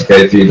tried to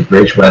go through the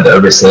bridge where the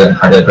Orisa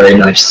had a very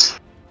nice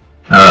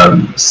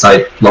line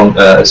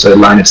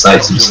of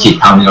sight to just keep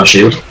pounding our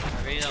shield.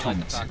 I really don't like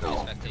the fact that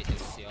we spectated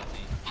with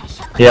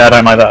the RP. Yeah, I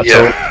don't like that at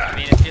all. I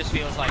mean, it just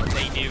feels like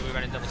they knew we were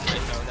going to double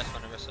snipe though, that's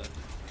when Orisa.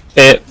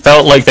 It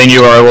felt like they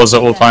knew where I was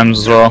at all times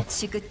as well. I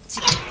really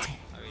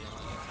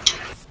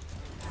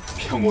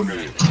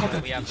don't like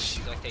it. We have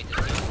spectated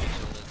the RP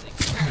so that they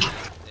can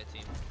their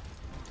team.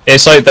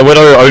 It's like the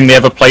Widow only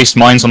ever placed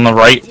mines on the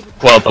right,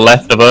 well, the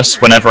left of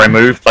us, whenever I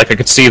moved. Like, I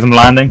could see them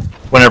landing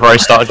whenever I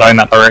started going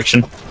that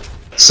direction.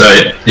 So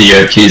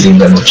you're accusing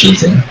them of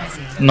cheating,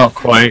 Not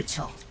quite.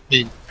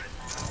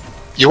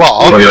 You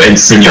are. or you're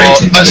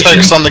insinuating. Let's they're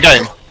focus cheating. on the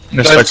game.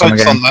 Just Don't focus on the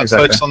focus game. on that.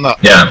 Exactly. Focus on that.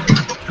 Yeah,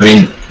 I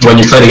mean, when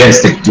you played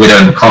against the Widow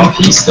in the comp,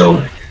 he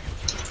still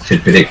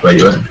could predict where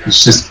you were.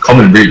 It's just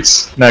common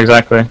roots. No,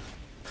 exactly.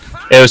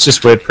 It was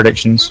just weird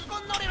predictions.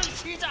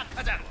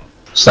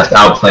 Just have to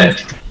outplay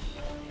it.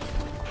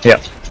 Yeah.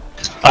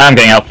 I am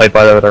getting outplayed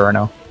by the Widow right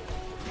now.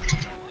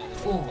 5,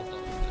 4,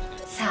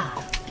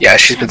 Yeah,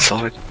 she's been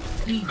solid.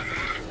 3,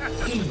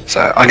 1.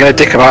 So I'm gonna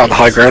dick him out on the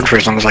high ground for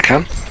as long as I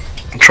can,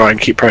 and try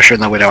and keep pressuring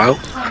the Widow out.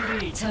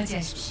 화물을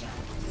저지하십시오.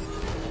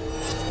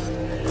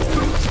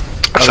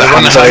 So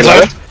Run Hanzo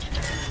low. Hanzo.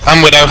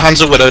 And Widow,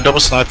 Hanzo Widow, double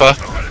sniper.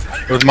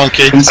 With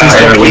Monkey.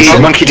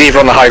 Monkey Diva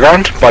on the high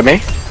ground by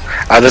me.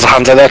 There's a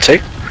Hanzo there too.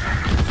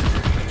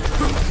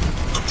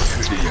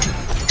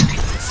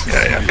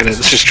 Yeah, I'm gonna.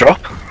 Let's just drop.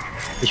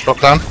 Just drop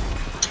down. Orisa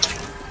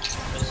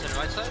on the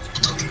right side?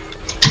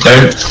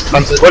 Don't.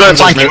 Hanzo, Widow's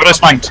flanked, Widow's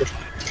flanked.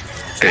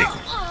 Okay.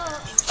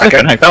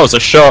 Flippin' heck, that was a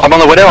shot. I'm on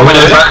the Widow. I'm on the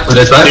Widow's Widow. back.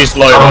 Widow's back. He's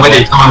low. Come on with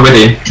you. Come on with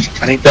you.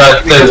 I need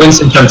The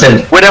Winston jumped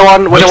in. Widow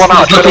on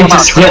Arch. Winston's looking to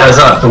split us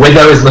up.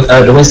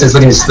 The Winston's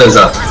looking to split us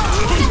up.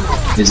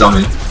 He's on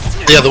me.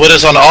 Yeah, the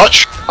Widow's on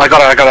Arch. I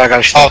got it.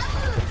 Oh,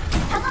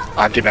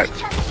 I'm debacked.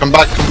 come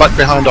back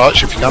behind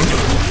Arch if you can.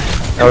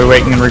 Are we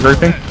waiting and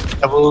regrouping?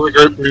 Yeah, we'll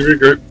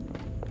regroup.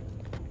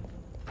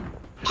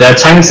 Their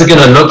tanks are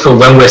gonna look for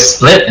when we're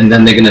split, and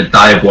then they're gonna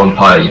dive one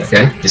party.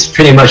 Okay? It's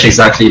pretty much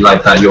exactly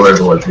like that your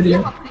Overwatch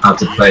video. How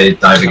to play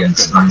dive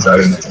against Hanzo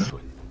meta.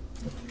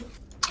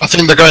 I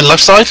think they're going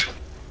left side.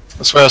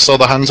 That's where I saw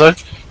the Hanzo.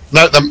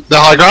 No, the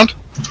high ground.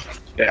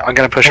 Yeah, I'm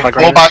gonna push high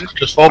Fall ground. back,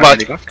 just fall back.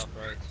 Top right.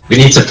 We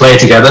need to play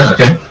together.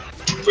 Okay?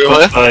 We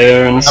were.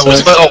 Fire and We're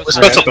split up. We're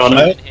split up. Got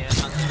No? it.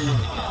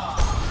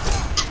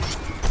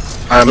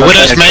 Here, The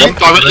Widow's main,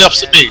 directly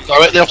opposite me.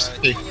 Directly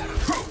opposite me.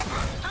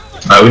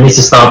 We need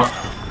to start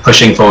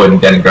pushing forward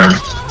and getting going.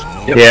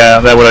 Yep. Yeah,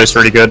 that Widow's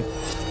really good.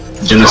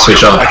 Jim, let's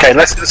switch off. Okay,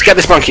 let's get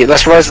this monkey.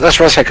 Let's res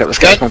Hiccup. Let's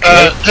get this monkey.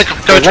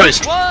 Hiccup, go Trace.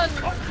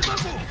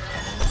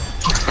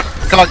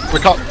 We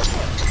can't.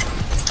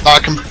 No, I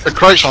can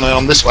encroach on it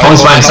on this way.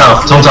 Tom's by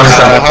himself. Tom's by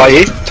himself. By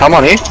you. Tom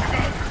on you.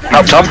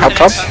 Help Tom.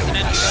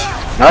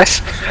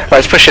 Nice. Right,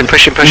 let's push in.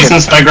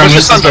 Winston's background.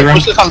 Push the Winston's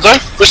background. Hanzo.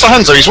 Push the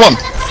Hanzo. He's won.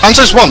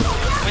 Hanzo's won.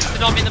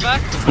 Winston on me in the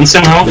back.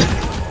 Winston, help.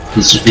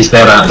 He's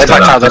bailed out. They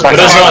backed out.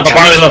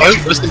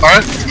 Winston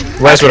Barrett.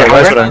 Where's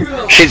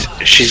Widow? She's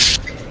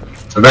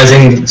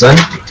Rezzing zone.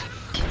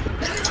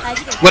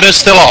 Widow's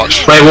still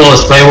Arch. Play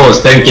walls.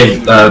 Don't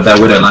give their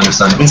Widow line of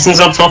sight. Winston's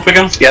up top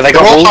again. yeah. They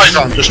They're got all high walls.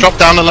 ground. Just drop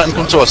down and let them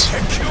come to us.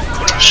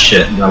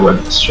 Shit, no,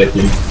 went straight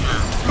through.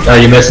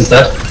 You missed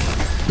instead.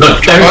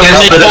 Look, don't get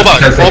Fall split up back,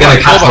 because they're fall going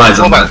to back, capitalize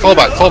on that.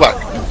 fall back.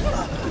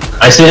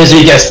 As soon as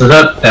we get split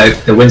up,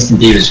 the Winston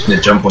Diva is going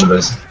to jump one of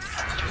us.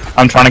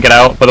 I'm trying to get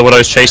out, but the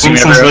Widow's chasing me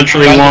Winston's everywhere.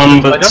 literally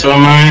one, but so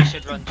am We I.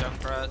 should run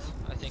jump rat.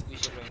 I think we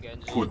should run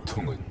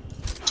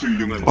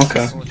Genji.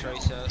 Okay. Or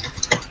Tracer.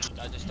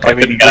 I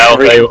couldn't get out,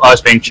 I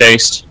was being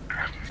chased.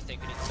 I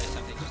think we need to play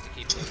something just to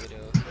keep the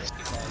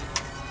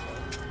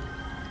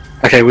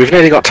Widow. Okay, we've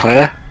nearly got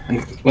Tyler.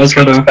 Where's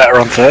Widow? Better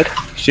on third.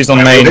 She's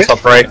on main, Okay.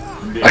 top right.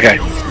 Okay,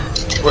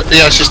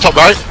 Yeah, she's top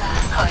right.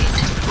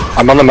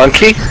 I'm on the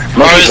monkey.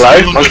 Monkey's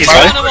Right. low. Monkey's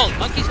Right. low. On the wall!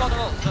 Monkey's on the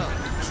wall!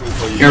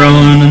 So. You're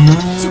on.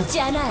 죽지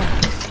않아요.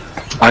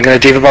 I'm gonna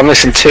diva bomb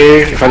this in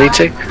 2 if I need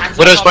to.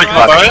 Widow's breaking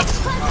the barrier.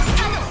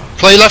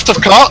 Play left of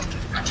cart.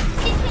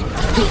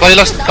 Play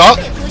left of cart.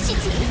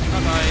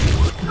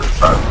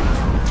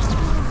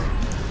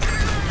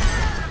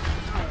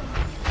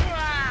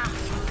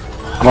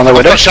 I'm on the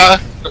Widow. Got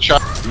shatter. Got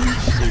shatter.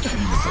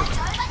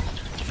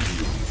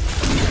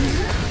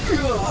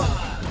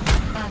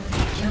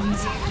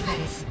 경제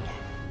도달했습니다.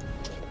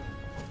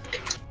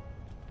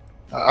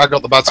 I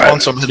got the bad spawn,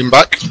 so I'm heading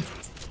back.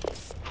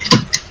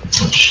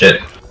 Oh,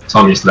 shit.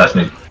 Tom just left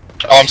me.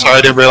 Oh, I'm sorry,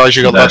 I didn't realise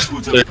you got No.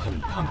 that.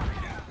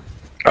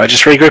 Alright,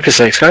 just regroup as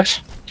 6 guys.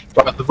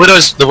 Right, the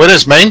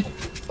Widow's main.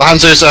 The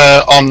Hanzo's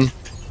on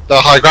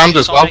the high ground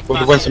as well, with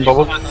the Winston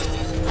bubble.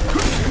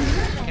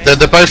 They're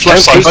both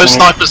left side, both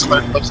snipers are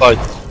both left side.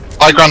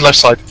 High ground left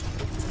side.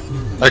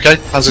 Okay,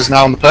 Hanzo's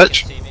now on the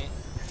perch. See me.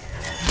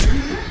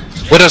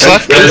 Widow's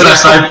left. Widow's left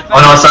side.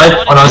 On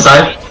our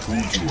side.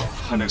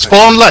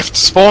 Spawn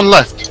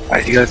left.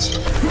 Alright, you guys.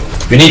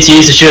 We need to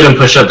use the shield and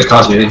push up the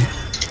car's moving.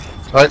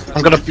 Right,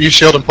 I'm gonna use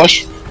shield and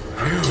push.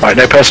 Alright,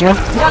 no personal.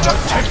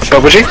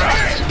 Bubble G.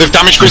 They've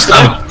damaged Crystal.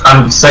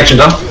 I'm sectioned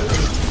off.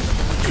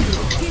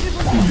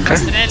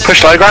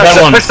 Push low ground.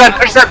 Zen one. Push them.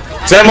 Push them.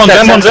 Zen one.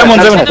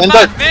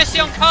 Mercy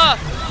on car!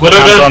 Widow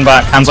Hands dead. on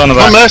back, hands on the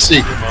I'm on back.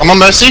 Mercy. I'm on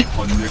Mercy.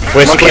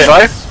 We're Monkey's split.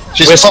 low.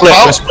 She's We're popped split,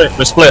 out. we're split,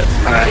 we're split.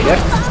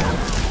 Yeah.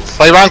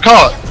 Play round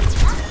cart.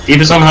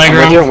 Eva's on high I'm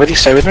with you. ground. I'm with you.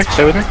 Stay with me.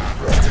 Stay with me.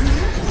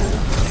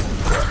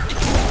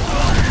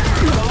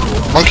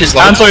 Monkey's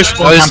low. Hanzo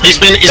spawn Oh, camping. he's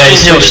been They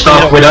healed. switched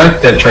off Widow.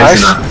 They're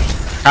tracing Nice. that.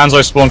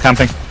 Hanzo spawn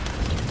camping.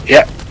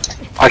 Yeah.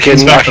 I can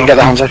get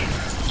the Hanzo.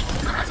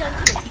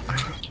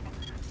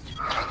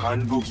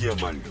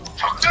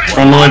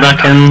 On the way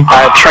back in.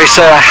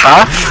 Tracer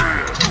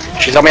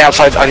half. She's on me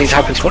outside. I need to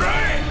help in spawn.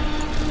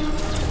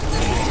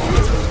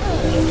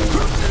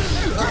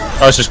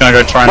 I was just gonna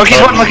go try and Monkey's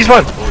one. Monkey's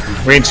one.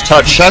 we need to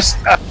touch. That's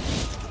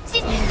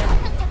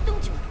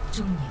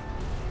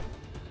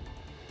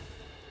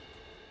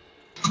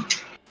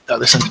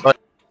listen to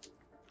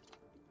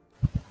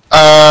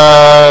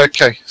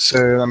okay, so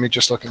let me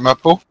just look at the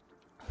map pool.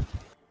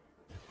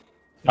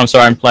 I'm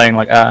sorry, I'm playing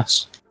like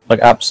ass. Like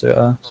absolute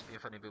ass. Not be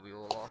funny, but we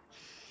all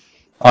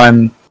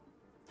are.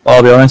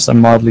 I'll be honest,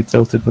 I'm mildly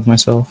tilted with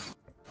myself.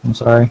 I'm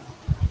sorry.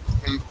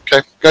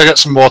 Okay, go get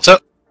some water.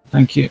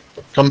 Thank you.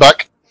 Come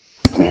back.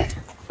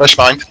 Fresh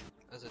mind.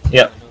 As a team,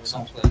 Yep. I know we're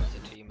not playing as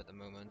a team at the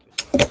moment.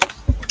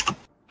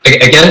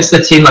 Against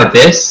a team like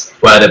this,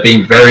 where they're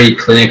being very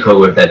clinical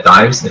with their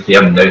dives, if you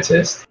haven't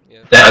noticed,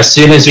 that as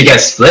soon as we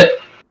get split,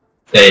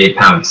 they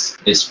pounce.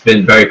 It's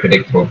been very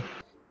predictable.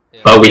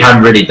 Yeah. But we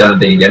haven't really done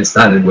anything against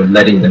that, and we're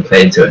letting them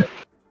play into it.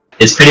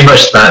 It's pretty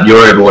much that your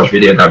Overwatch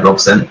video that Rob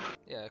sent.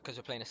 Yeah, because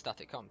we're playing a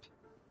static comp.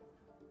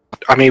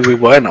 I mean, we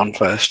weren't on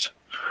first.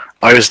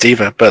 I was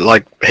Diva, but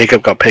like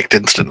Hiccup got picked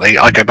instantly.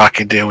 I go back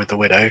and deal with the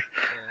Widow, Yeah.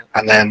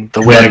 and then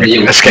the Yeah, Widow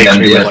you- escapes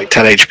me yeah. with like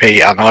 10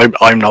 HP, and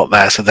I'm not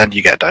there. So then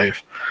you get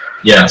dove.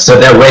 Yeah, so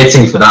they're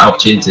waiting for that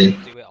opportunity.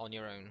 Do it on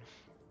your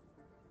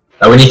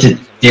own. We need to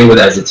deal with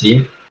it as a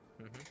team.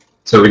 Mhm.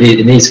 So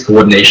it needs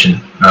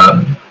coordination.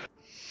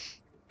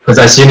 Because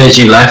as soon as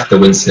you left, the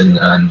Winston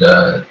and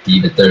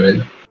Diva they're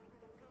in.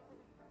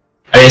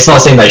 I mean, it's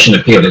not saying that I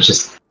shouldn't appeal, it's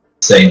just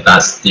saying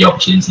that's the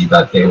opportunity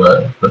that they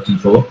were looking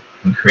for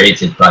and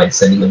created by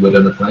sending the Widow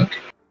on the flank.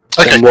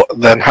 Okay.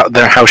 Then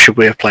how should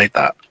we have played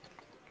that?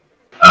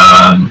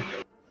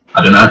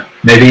 I don't know.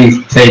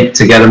 Maybe play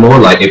together more.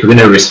 Like if we're going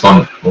to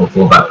respond or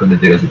fall back, we're going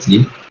to do it as a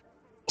team.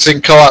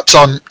 In collapse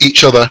on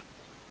each other.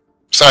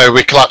 So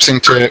we collapse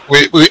into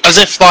we as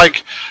if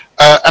like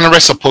an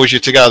Arissa pulls you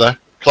together,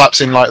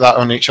 collapsing like that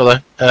on each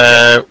other.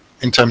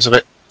 In terms of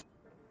it.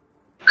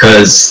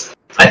 Because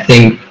I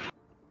think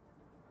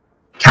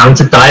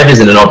counter dive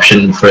isn't an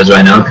option for us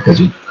right now because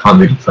we can't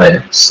really play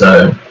it.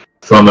 So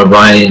from a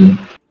Ryan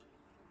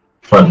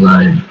front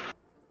line,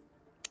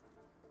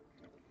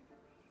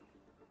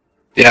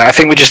 Yeah, I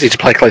think we just need to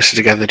play closer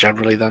together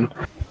generally. Then,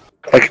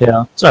 like,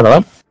 Yeah. Sorry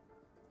about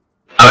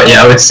that.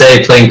 I would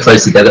say playing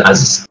close together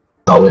as a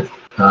start with,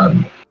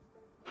 and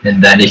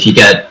then if you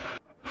get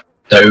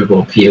dove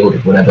or peeled or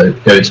whatever,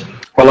 goes.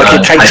 well, like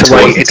it tight takes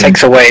towards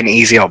the away team. an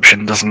easy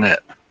option, doesn't it?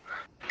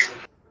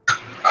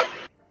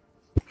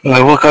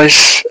 What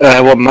guys?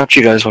 What map do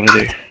you guys want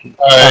to do?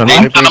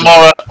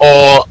 Hanamora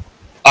or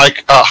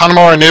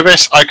Hanamora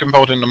Anubis, I can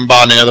hold in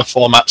Numbani are the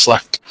 4 maps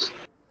left.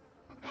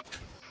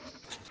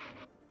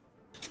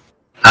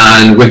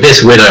 And with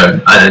this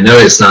Widow, I know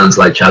it sounds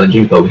like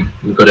challenging, but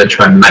we've got to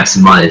try and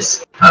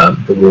maximize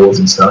the walls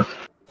and stuff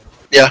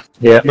Yeah.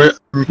 We're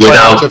playing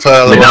out of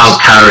her without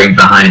carrying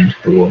behind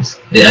the walls.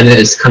 Yeah, and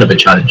it's kind of a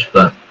challenge,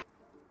 but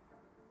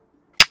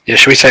Yeah,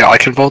 should we say I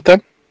can vote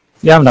then?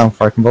 Yeah, I'm down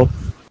for Fire Ball.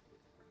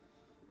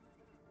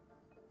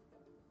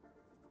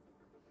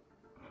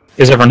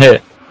 Is everyone here?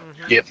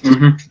 Yep.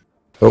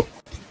 Cool.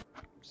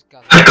 Just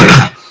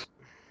gather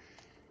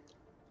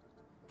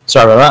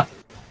Sorry about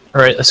that.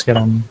 Alright, let's get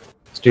on.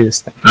 Let's do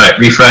this thing. alright,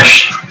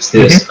 refresh. Let's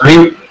do this. I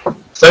mean,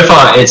 so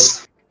far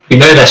we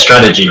know their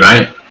strategy,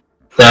 right?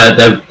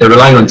 They're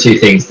relying on 2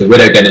 things: the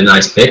Widow getting a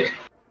nice pick,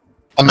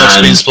 on the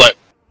speed split.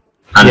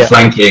 and Yeah.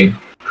 flanking,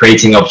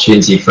 creating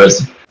opportunity for us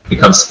to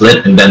become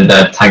split, and then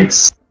their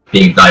tanks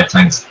being dive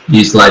tanks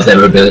utilize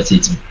their ability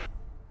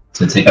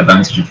to take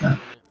advantage of that.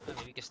 I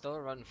mean, we can still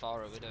run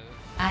Pharah Widow.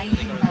 아이템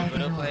If you're a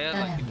Widow 발견으로 player,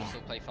 like, you can 떠납니다.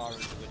 still play Pharah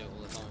with Widow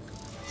all the time.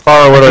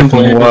 Fire Widow can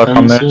play can work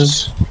on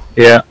defenses.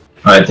 this. Yeah.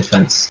 Alright,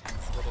 defense.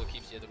 Widow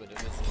keeps the other Widow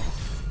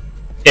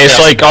busy. It's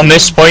like, on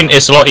this point,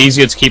 it's a lot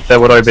easier to keep their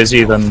Widow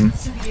busy than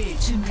수비를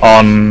준비.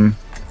 on...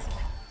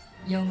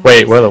 영웅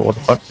Wait, what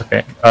the fuck?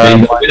 Okay.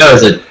 Widow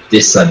is a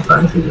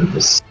disadvantage of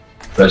this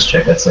first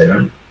check, I'd say,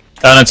 right?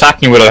 An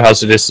attacking Widow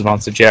has a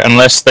disadvantage, yeah,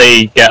 unless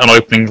they get an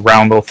opening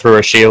round or through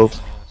a shield.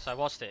 So I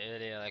watched it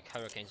earlier, like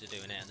Hurricanes were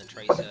doing it, and then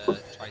Tracer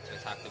tried to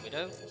attack the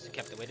Widow, so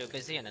kept the Widow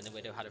busy, and then the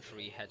Widow had a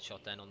free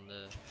headshot then on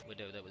the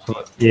Widow that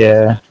was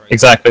Yeah,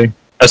 exactly.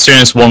 As soon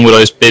as one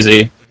Widow's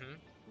busy, Mhm.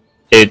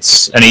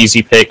 it's an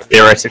easy pick,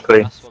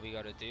 theoretically. That's what we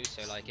gotta do.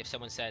 So like, if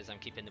someone says I'm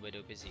keeping the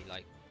Widow busy,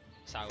 like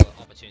it's our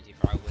opportunity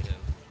for our Widow.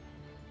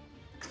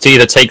 To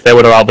either take their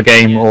Widow out of the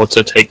game or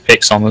to take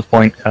picks on this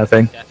point, kind of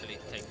thing. Definitely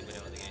to take the Widow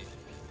out of the game.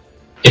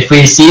 if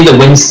we see the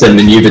Winston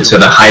maneuver to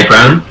the high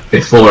ground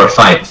before a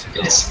fight,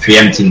 it's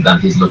preempting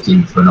that he's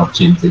looking for an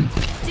opportunity.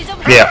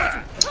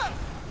 Yeah.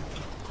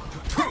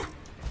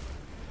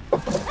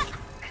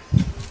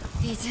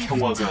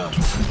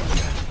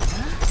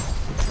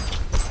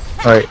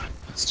 Alright,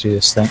 let's do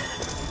this thing.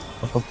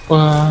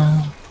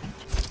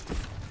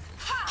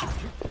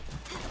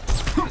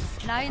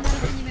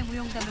 라인하르트님의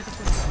무용담을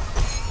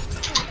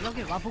듣고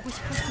여길 와보고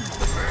싶었습니다.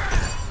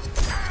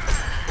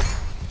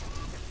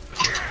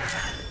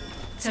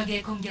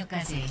 적의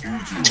공격까지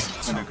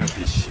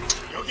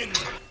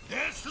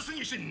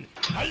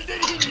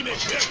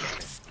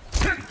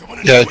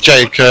Yeah,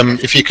 Jake,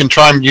 if you can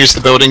try and use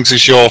the buildings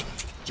as your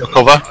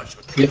cover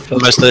for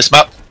most of this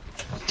map.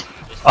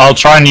 I'll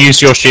try and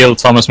use your shield,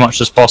 Tom, as much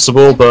as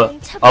possible, but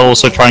I'll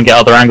also try and get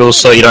other angles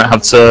so you don't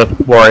have to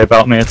worry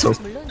about me at all.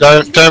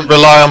 Don't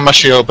rely on my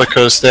shield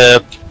because they're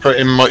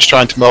pretty much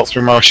trying to melt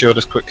through my shield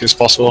as quickly as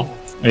possible.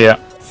 Yeah.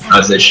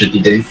 As they should be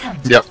doing.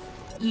 Yep.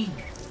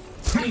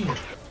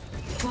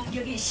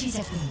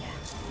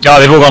 Oh,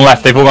 they've all gone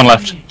left, they've all gone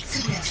left.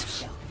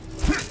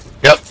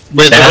 Yep.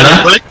 With the They're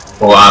running left?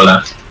 break. Or our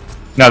left?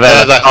 No,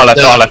 they're left, our left,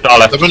 our left, our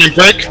left. The running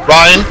break.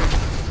 Ryan.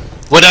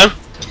 Widow.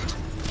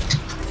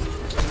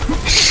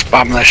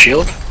 Spam their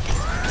shield.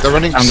 The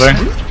running. I'm doing.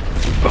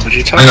 What would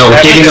you tell I know, we're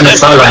Yeah, giving them a yeah,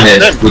 sideline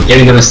yeah. here. We're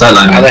giving them a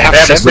sideline. They They have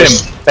have a sim.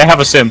 sim. They have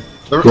a sim.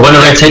 We want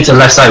to rotate to the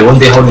left side, we want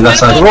to be holding left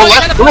side. We're all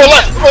left. We're all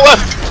left. We're all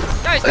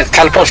left.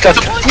 Teleport's dead.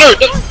 No,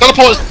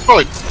 teleport is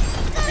destroyed.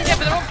 Yeah,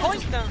 but they're on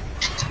point now.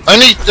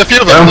 Only a few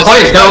of They're them. on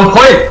point, they're on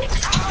point!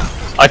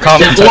 I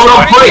can't They're all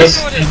on point!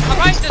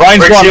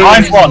 Ryan's one,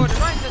 Ryan's one.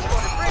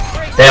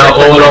 They are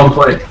all on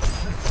point.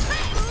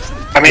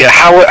 I mean,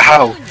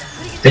 how?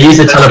 They use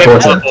the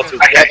teleporter.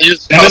 Okay,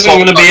 Use It isn't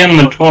going to be in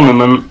the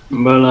tournament,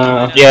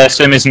 but Yeah,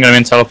 sim isn't going to be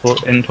in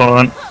teleport in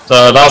tournament.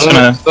 So that's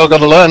gonna. Still got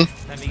to learn.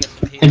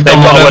 They've got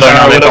a widow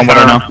now, they've got a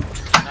widow now.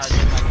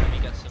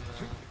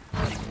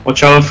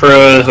 watch out for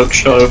a hook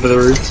shot over the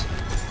roof.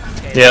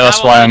 Yeah,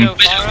 that's why I'm.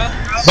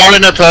 Sorry,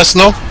 no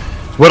personal.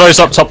 Widow's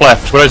up top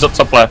left, widow's up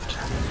top left.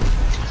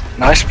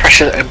 nice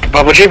pressure.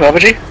 Bubble G.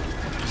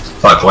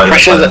 Fuck, why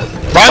Pressure.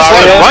 Ryan's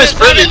Sorry, low. yeah. Ryan's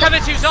brilliant.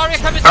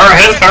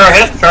 Farrah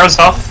hit, Farrah's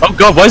off. Oh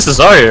god, where's the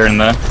Zarya in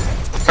there?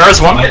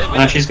 Farrah's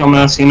one. She's got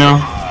Mercy now.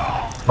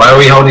 Why are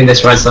we holding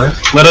this right side?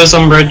 Widow's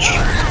on bridge.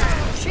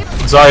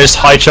 Zarya's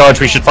high charge,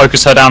 we should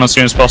focus her down as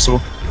soon as possible.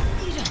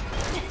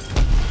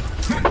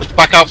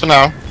 Back out for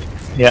now.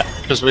 Yeah.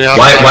 Because we have.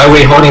 Why are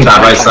we holding that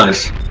right side?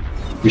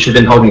 We should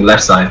have been holding the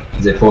left side,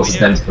 because it forces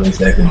them to go in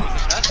second.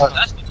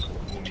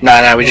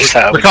 No, we just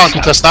set up. We can't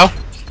contest now.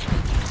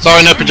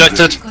 Sorry, no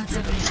projected.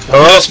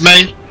 Widow's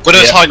main.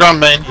 Widow's Yeah. high ground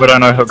main. Widow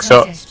no hook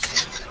shot.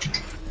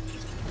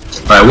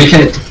 Right, we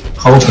can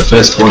hold the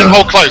first You corner. can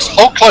hold close.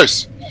 Hold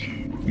close.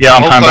 Yeah,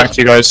 I'm Okay. coming back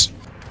to you guys.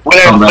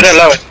 Widow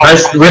low.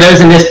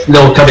 Widow's in this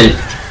little cubby.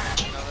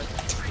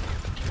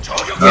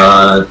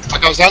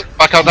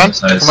 Back out down.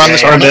 Sorry, Come around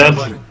this Farrah corner.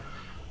 dead.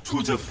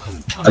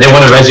 I didn't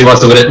want to res you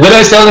whilst the Widow.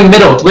 Widow's still in the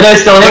middle!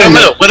 Widow's still in!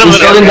 Widow, He's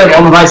still in there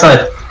on the right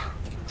side.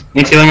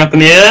 Need healing up in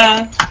the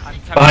air.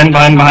 Behind.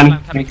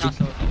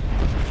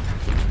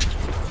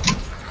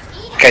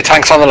 Okay,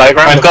 tanks on the low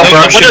ground. I've got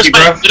brush. Widow's If you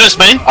main. grab. Widow's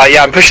main.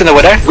 Yeah, I'm pushing the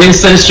Widow.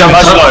 Winston's jumped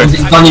That's up. low.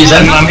 He's gone use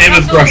them. I'm here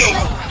with brush.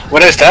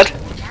 Widow's dead.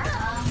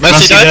 Mercy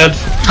Mercy dead.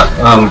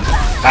 dead.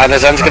 And the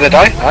Zen's gonna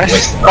die.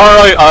 Nice.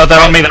 Oh, they're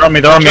on me, they're on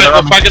me.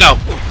 Fragging out.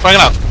 Fragging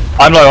out.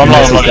 I'm low.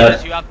 Yes, he's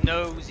dead. You have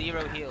no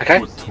zero heal.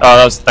 Okay.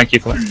 Oh, thank you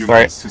for that.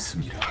 Right. So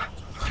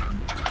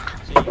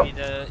you need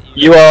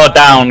You are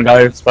down,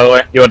 guys, by the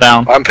way. You are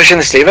down. I'm pushing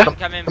the Stever.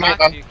 come in Come back.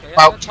 on, You can-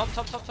 out. Top,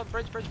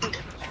 bridge.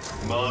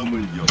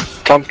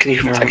 Tom, can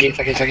you? Thank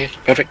you.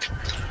 Perfect.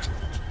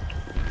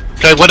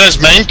 Okay, Widow's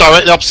main.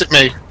 Directly opposite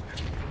me.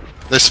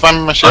 They're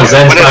spamming my Oh, shield.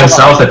 Zen's by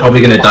himself, they're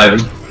probably gonna dive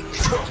in.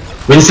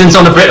 Winston's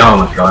on the bridge. Oh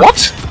my god.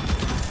 What?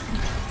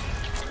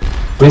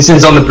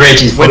 Winston's on the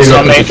bridge, he's probably Winston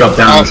on looking to me. drop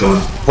down as well.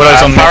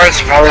 Widow's on me.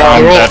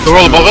 Farrah's They're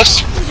all above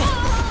us.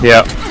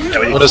 Yeah.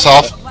 Widow's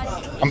half.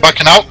 I'm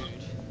backing out.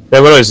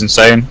 Their Widow's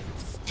insane.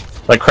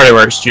 Like, credit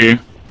where it's due.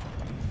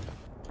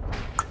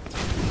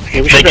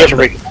 Okay, we should be able to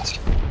rig.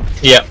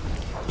 Yeah.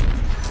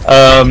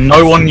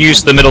 No one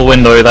used the middle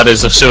window, that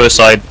is a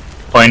suicide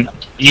point.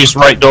 Use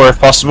right door if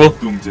possible.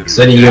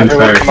 So do you and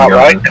Everyone Ferris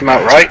come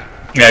out right.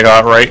 Yeah, go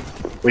out right.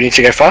 We need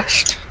to go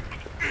fast.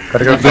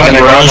 Gotta go. If they're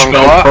barrage,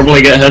 they'll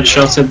probably get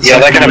headshotted. Yeah,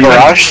 they're gonna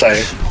barrage, so.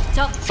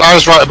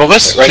 Farrah's right above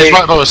us. Ready? She's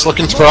right above us,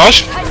 looking to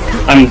barrage.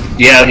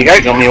 Yeah, You go.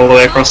 got me all the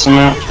way across the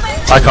map.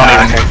 I can't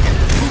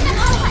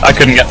even. I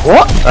couldn't get.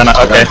 What?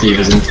 Okay.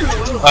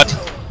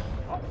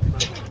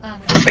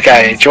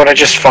 Okay, do you wanna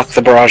just fuck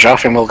the barrage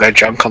off and we'll go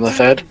junk on the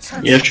third?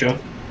 Yeah, sure.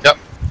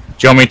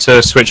 Do you want me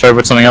to switch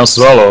over to something else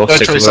as well, or Go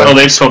stick with Tracer. Oh, that?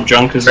 they've swapped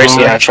junk as Tracer.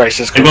 well. Yeah,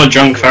 Tracer's They've good. got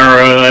junk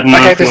Farrah. I don't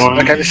know if you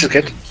want. This is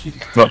good.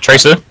 What,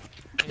 Tracer?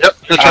 Yep,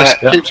 good choice. yeah.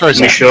 Keep Are you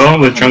tracing. sure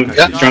with junk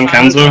Yeah. Hanzo?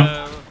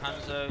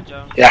 Hanzo,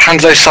 jump. Yeah,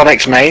 Hanzo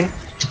Sonic's main. Do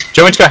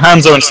you want me to go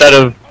Hanzo instead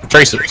of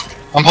Tracer?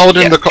 I'm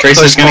holding Yeah, the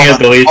Tracer's close gonna corner.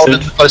 get deleted. Holding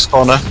the close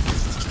corner.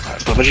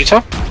 What did you tell?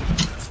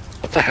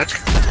 What the heck?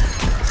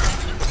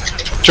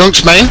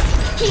 Junk's main.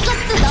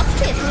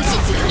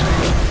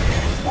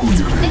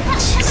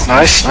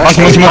 Nice.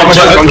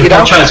 Monkey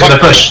down. Try to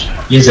push.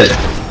 Use it.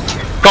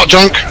 Got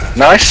Junk.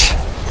 Nice.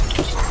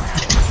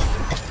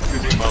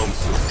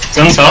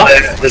 Zen's up.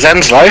 The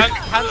Zen's low.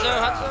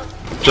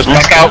 Hanzo. Just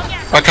back out.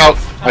 Back out.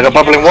 I got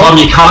bubbling Tom, one.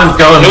 you can't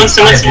go and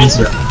Winston,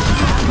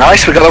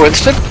 Nice, we got the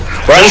Winston.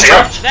 Zen's Right,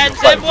 up.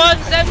 Zen 1,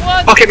 Zen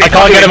 1! pocket me, I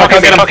can't get him, I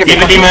can't get him. pocket me.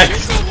 Keep it,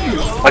 Max.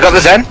 I got the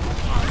Zen.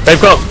 They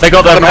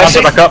got their Mercy.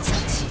 Hanzo back up.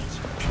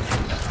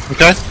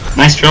 Okay.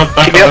 Nice job.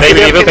 Back Keep it up, up. keep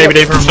Baby it up, Diva, keep it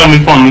Baby up. Diva. Respond,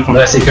 respond.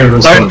 Mercy can Don't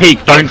respond.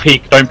 peek, don't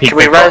peek, don't peek. Can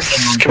we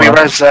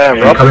res I'm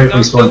Rob? coming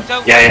from spawn.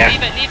 Don't, Yeah, yeah.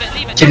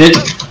 Leave it. Kill it.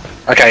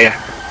 Okay,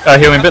 yeah.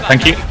 Healing bit,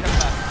 thank you.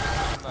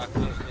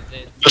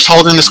 Just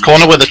holding this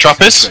corner where the trap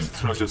is.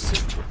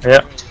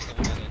 Yeah.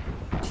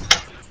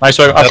 Nice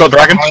work. I've got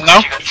Dragon. Behind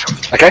now.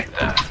 Okay.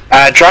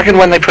 Dragon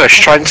when they push,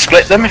 try and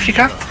split them if you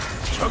can.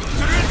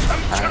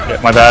 Yeah,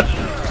 my bad.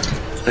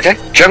 Okay.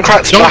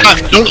 Junkrat's Junk back.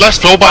 left. Junk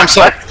left. All by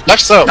himself.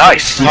 Left cell.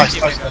 Nice. Nice.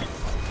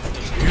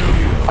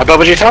 I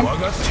bubbled you, Tom.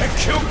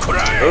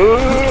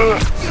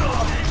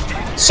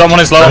 Someone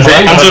is low on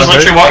Okay. Hanzo's Hanzo.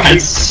 literally walking.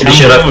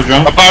 Shut up. Hanzo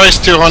drunk. Abbar is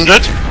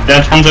 200.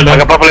 Dead, Hanzo I dead.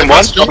 got bubbling one.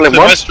 Best Junk. Bubbling The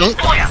one. best Junk.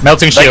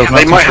 Melting They, shield, they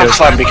melting might have shield.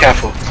 slam. Be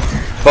careful.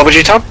 Bubbled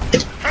you, Tom.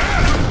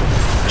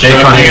 Jay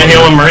I'm can't gonna heal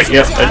heal him. him right.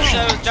 Yep. Edge.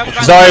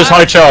 Zarya's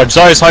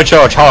high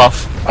charge,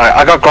 half. Alright,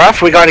 I got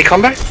Graph. We got any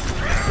combo?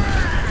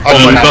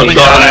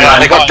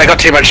 They got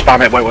too much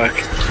spam. It won't work.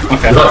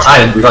 Okay.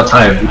 We got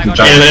time. We can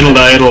jump. It'll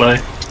die.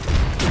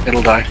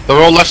 It'll die. They're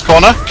all left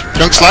corner.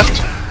 Junk's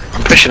left.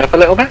 I'm pushing up a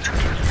little bit.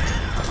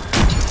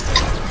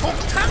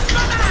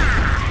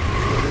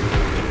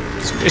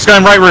 It's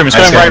going right room,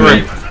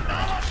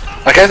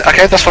 Okay,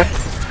 that's fine.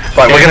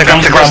 Right, we're gonna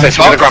grab this.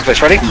 We're gonna grab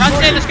this. Ready?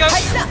 Hanzo, let's go! Go,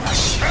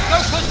 push,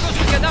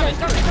 get damage.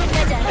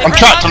 I'm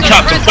trapped.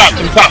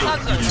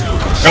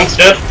 Drunk's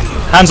dead.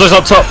 Hanzo's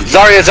up top.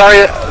 Zarya and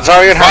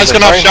Ryan's Hanzo.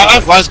 gonna have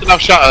shatter. Ryan's gonna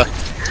have shatter.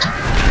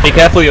 Be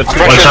careful, you're too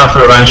Watch out for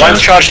a range.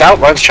 Ryan's charged out.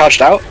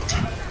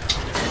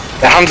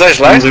 The Hanzo's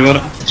low. Hanzo got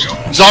it.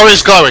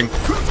 Zarya's glowing.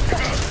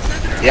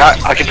 Yeah,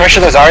 I can pressure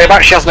the Zarya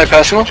back. She has no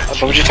personal. I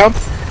told you, Tom.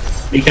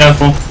 Be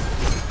careful.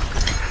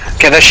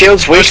 Okay, their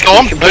shield's weak.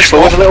 Storm, You can push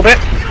forward a little bit.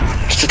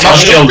 Just a Our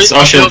touch.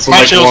 shields are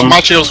like one. My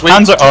shield's weak.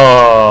 Hanzo.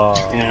 Oh.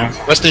 Yeah.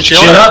 Western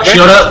shield.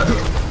 Shield up.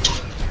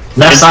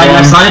 Left It's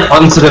side,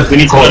 onto the We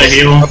need to let it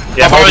heal.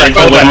 Yeah,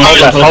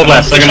 hold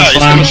left. They're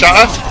gonna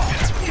slam.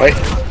 Wait.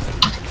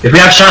 If we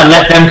have shot,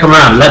 let them come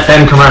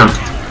around.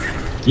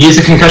 Use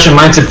the concussion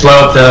mine to blow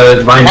up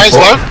the vine. Mine's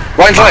low.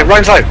 Ryan's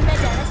low.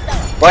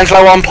 Ryan's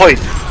low on point.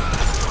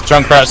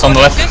 Junkrat's on the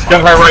left.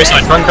 Junkrat right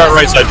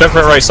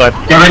side.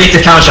 Get ready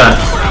to counter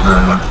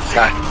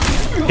shot.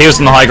 He was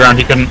on the high ground,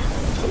 he couldn't.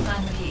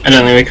 I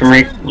don't think we can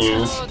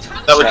Yeah.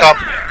 No, we can't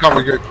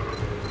regroup.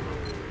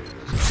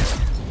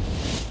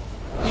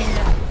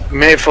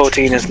 Minute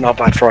 14 is not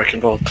bad for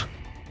Eichenwald.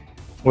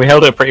 We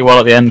held it pretty well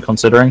at the end,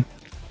 considering.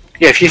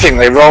 Yeah, if you think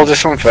they rolled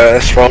this on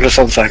first, rolled this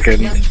on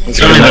second. It's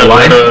You gonna know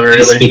why?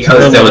 Really. It's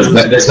because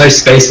there's no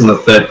space on the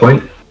third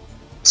point.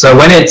 So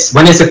when it's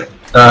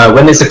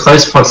a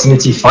close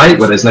proximity fight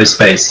where there's no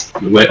space,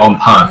 we're on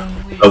par.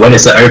 But when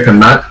it's an open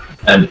map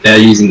and they're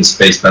using the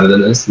space better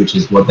than us, which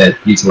is what they're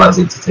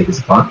utilizing to take us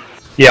apart.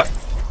 Yep.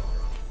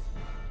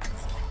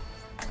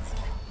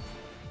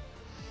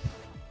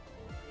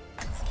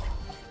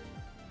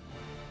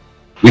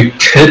 We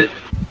could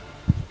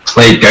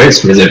play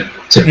goats because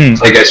to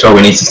play goats well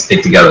we need to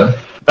stick together.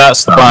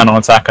 That's the plan on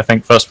attack, I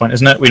think, first point,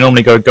 isn't it? We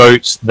normally go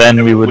goats,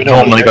 then we would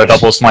normally go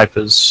double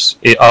snipers.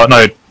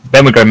 No,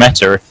 then we'd go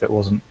meta if it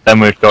wasn't. Then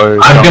we'd go...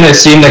 I'm going to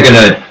assume they're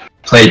going to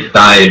play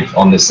dive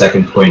on the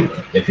second point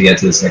if we get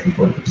to the second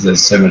point because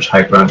there's so much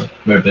high ground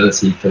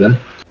mobility for them.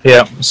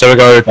 Yeah, so we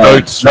go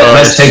goats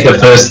Let's take the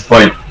first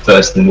point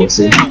first and we'll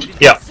see.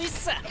 Yeah,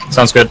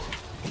 sounds good.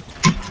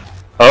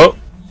 Oh,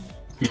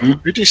 Who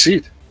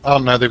DC'd? Oh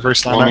no, they've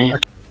reslammed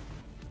out.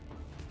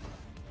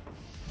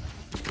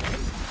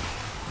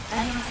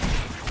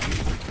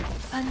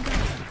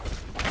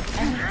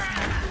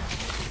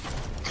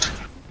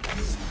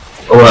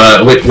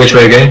 Or which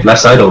way again?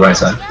 Left side or right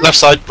side? Left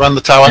side, run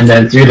the tower. And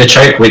then through the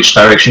choke, which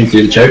direction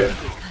through the choke?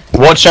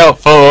 watch out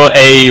for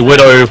a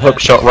Widow hook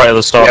shot right at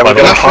the start. Yeah, by we're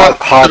the gonna way.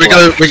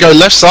 hard we go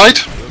left side,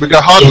 we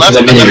go hard Into left, the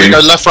and then mini we room.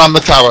 go left round the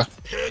tower.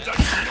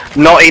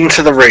 Not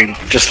into the room,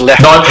 just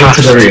left. Not past.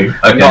 into the room.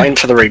 Okay. Not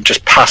into the room,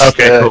 just past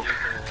Okay, the cool.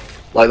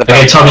 like the.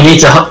 Okay, Tom, you need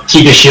to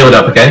keep your shield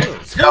up, okay?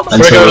 We're Until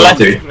gonna we're left,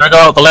 through. we're gonna go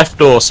out the left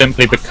door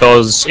simply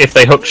because if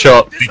they hook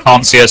shot, they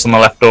can't see us on the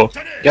left door.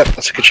 Yep,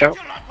 that's a good shout.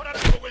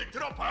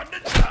 I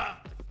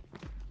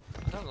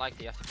don't like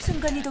the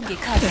순간이동기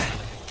카드.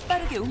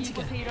 빠르게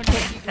움직여.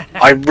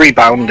 I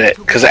rebound it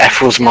because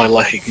F was my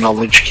like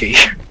knowledge key.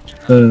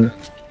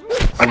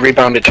 I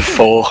rebound it to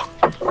 4. 4,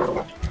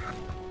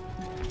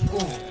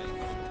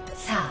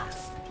 4,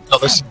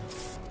 Got this.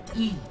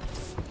 2,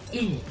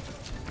 1.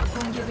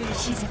 공격을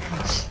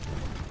시작합니다.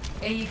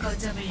 A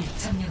거점을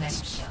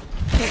점령하십시오.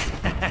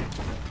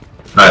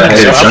 Right,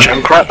 That's hey, a son.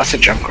 Junkrat. That's a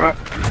Junkrat.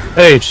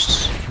 Hey,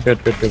 just good.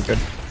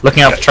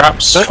 Looking out for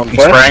traps. Confirmed.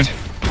 Spraying.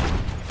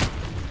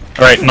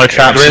 Right, no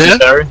traps We're here?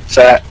 necessary.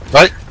 Set.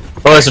 Right.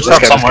 Oh, there's a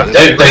trap go, somewhere. let's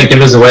go. Don't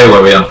give us away where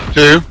we are.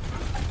 2,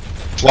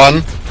 1,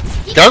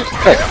 go.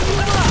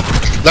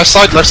 Left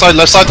side, they're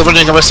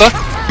running Arissa.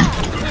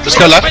 Just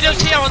go left.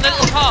 Widow's here on the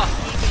little car.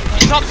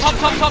 Top,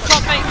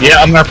 mate. Yeah,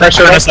 I'm gonna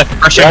pressure in a second.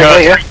 Pressure her.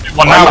 Yeah.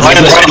 One now.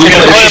 Barrier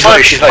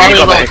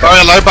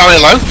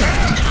low.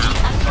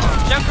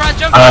 Jump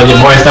your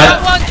boy is dead.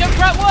 Jump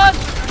rat one.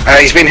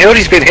 He's been healed.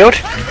 Your boy's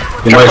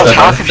Jump dead.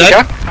 half if you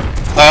can.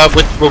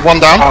 With one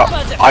down.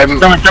 I'm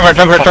Jump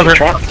her.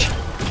 trapped.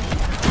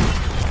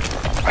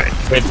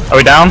 Wait, are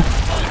we down?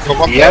 Got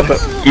one Yeah, down. but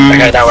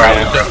okay, now we're out.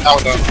 Now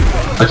we're down.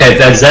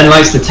 Okay, Zen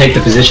likes to take the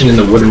position in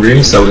the wooden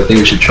room, so I think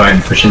we should try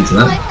and push into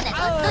that.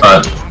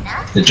 But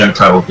the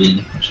Junkrat will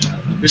be pushing out.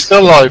 We're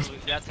still alive.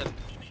 We had to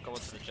go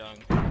into the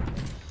junk.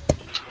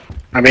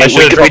 I mean, I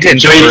should've dropped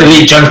did. Should we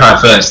delete Junkrat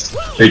first?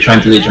 Should we try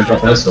and delete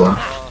Junkrat first, or? I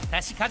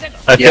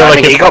feel Yeah, I like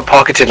mean, he if, got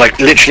pocketed. Like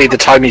literally, the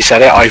time he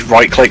said it, I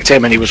right-clicked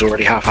him, and he was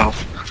already half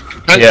health.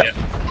 yeah.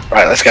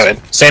 Right, let's go in.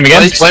 Same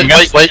again.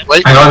 Wait.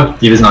 Hang on,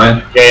 Diva's not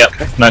in. Yeah.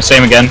 No,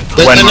 same again.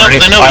 They When know ready.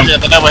 we're here.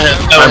 They know we're here.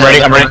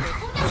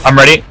 I'm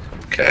ready.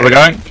 Okay. Are we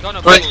going? You got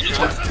no Wait. balls.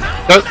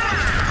 Go.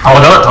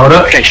 Hold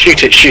up. Okay,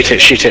 shoot it.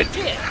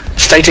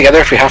 Stay together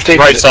if we have to.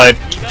 Right side.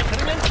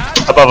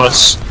 Above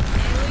us.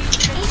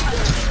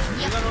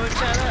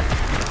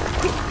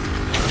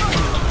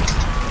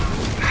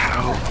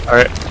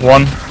 Alright,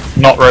 one.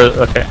 Not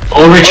okay.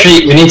 Or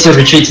retreat, we need to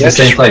retreat to the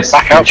same place.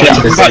 back out, Retreat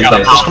to the Come same back.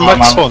 place. Just come back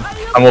to spawn.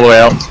 I'm all the way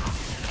out.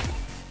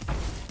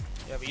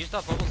 Yeah, we used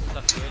our bubbles and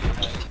stuff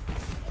really.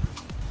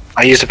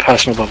 I used a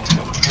personal bubble.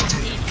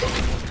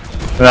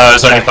 No,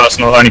 it's only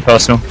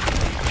personal.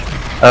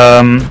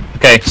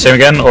 Okay, same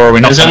again, or are we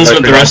not? Zen's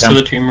with the rest of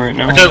the the team right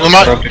now. Okay, we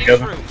might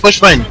together.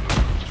 push main.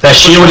 Their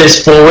shield is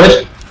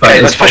forward, but Okay,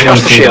 it's let's push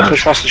past the forward shield. now.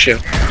 Push past the shield.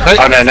 Okay.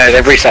 Oh no,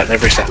 they've reset.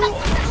 Widow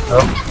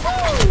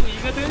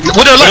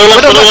left.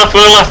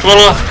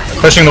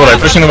 Pushing the widow.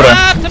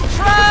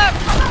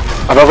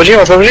 Above you.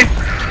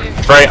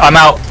 Right, I'm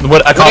out.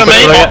 I can't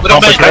push the widow yet.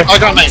 Can't push the widow. I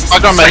got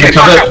main. Okay,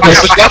 cover,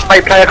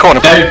 Play a corner.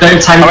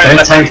 don't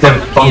tank the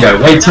bongo.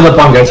 Wait till the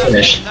bongo's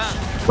finished.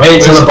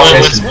 Wait till the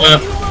bongo's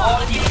finished.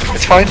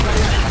 It's fine.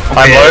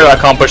 I'm low, I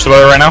can't push the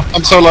widow right now.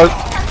 I'm so low.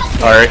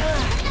 Alright.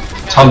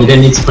 Tom, you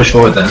didn't need to push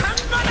forward there.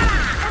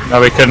 No,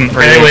 we couldn't They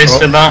really.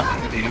 wasted that.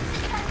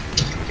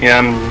 Yeah,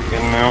 I'm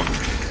getting out.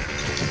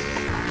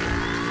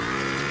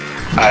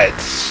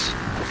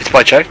 It's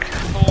by choke.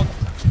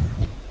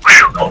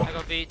 I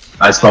got beat.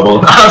 Nice bubble.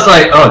 I was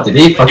like, oh, did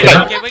he fuck it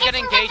up? Okay, we're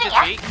getting engaged as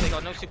beat. They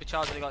got no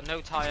supercharger, they got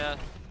no tire.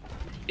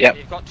 Yep.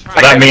 They've got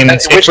But that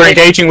means if we're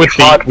engaging with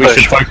beat, we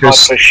should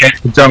focus the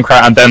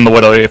Junkrat and then the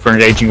widow if we're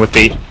engaging with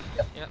beat.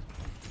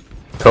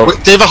 Cool.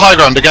 Diva high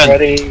ground again.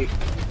 Ready?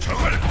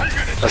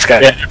 Let's go.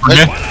 Yeah,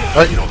 okay.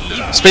 Right.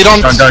 Speed on.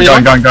 Going.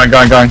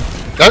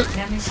 Go.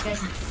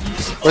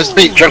 Where's the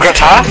beat? Junkrat's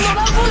half.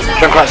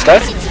 Junkrat's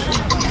dead.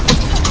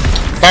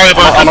 Barrier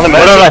I'm on the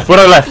broken. mid.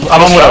 Widow left.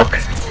 I'm on widow.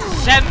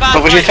 Send back.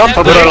 What was your top?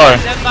 send Widow low.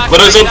 back, send back.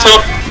 Widow's on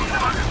top.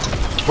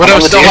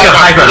 Widow's still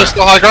high ground. Widow's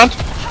still high ground.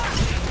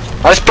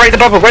 Let's break the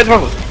bubble.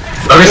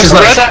 Loris is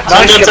left.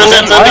 Nice.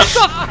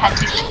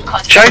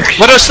 Choke.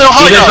 Widow's still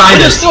high Diva's ground. behind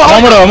Widow's us. still high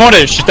I'm on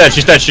widow. She's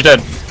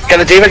dead. Get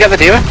the diva.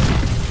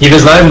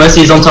 Diva's low,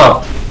 Mercy's on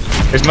top.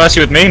 Is Mercy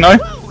with me? No?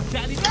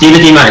 Diva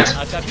demagged.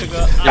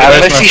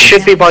 Mercy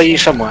should be by you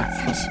somewhere.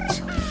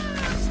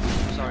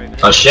 Sorry,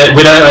 but Oh shit,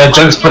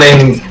 Junk's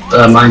putting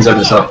mines over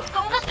the top.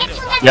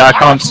 Yeah, I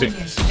can't see.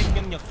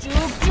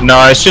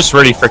 No, it's just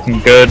really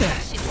freaking good.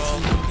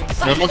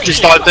 The monkey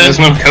started in. There's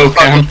no coke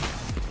in.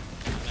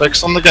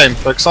 Focus on the game.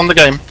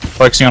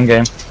 Focusing on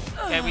game.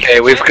 Okay,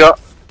 we've got.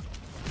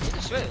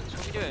 switch, what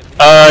are we doing?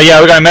 Yeah,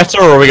 we're going meta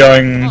or are we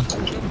going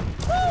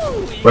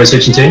Where are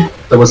switching to?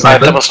 Double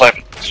sniper? Double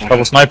sniper.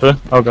 double sniper?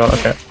 Oh god,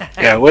 okay.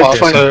 Yeah, we're Oh,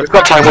 fine. so- We've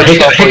got time.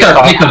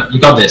 Hiccup, you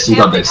got this.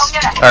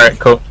 Alright,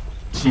 cool.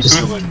 Just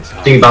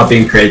think about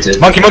being creative.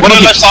 Monkey. Widow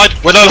left side.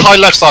 Widow high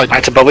left side. I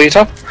had to bubble you,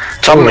 Tom.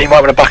 Tom, you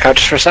might want to back out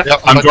just for a sec. Yep,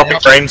 I'm dropping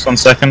frames 1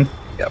 second.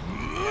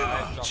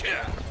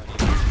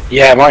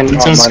 Yeah, mine.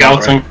 It's in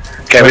scouting.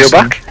 Okay, we're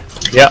back.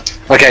 Yeah.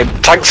 Okay,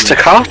 tanks to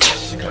cart.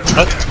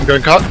 I'm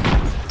going cut.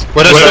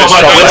 Widow's Widow's still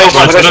high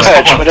high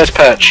ground. ground. Widow's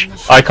perch.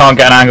 I can't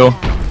get an angle.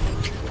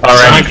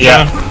 Alright,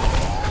 yeah.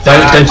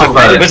 Don't talk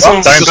about it.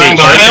 Wilson's Don't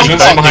behind peek,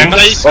 us. Behind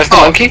us. Where's the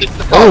monkey?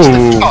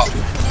 Ooh.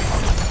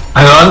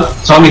 Hang on,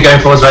 Tom, you're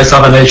going forwards very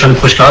south. I know you're trying to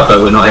push card, but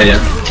we're not here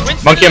yet.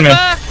 Monkey on me.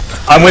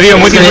 I'm with you.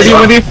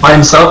 By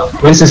himself.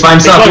 Winston's by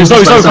himself. Slow.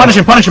 Winston's by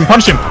himself.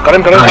 Punish him. Got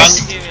him.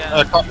 Nice.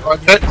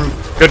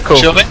 Good call.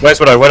 Shielding. Where's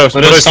Widow? Widow's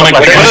Sonic.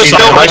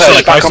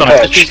 Back on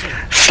perch.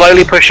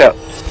 Slowly push up.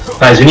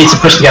 Guys, we need to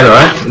push together,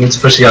 right? We need to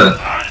push together.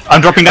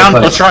 I'm dropping down.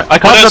 Okay. Let's try. I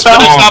can't Widow's drop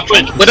down. at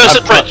bridge. Widow's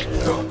at bridge.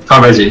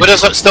 Can't raise you.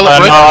 Widow's still at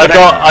No, bridge.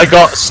 I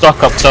got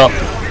stuck up top.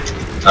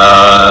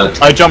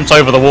 I jumped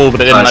over the wall, but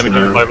it didn't let me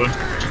jump over.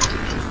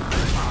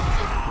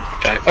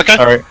 Okay.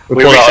 Alright, we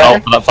We pulled out an reset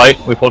ult for that fight.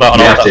 We pulled out an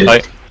We ult have for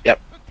that to. fight.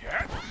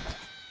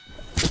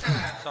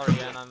 Sorry,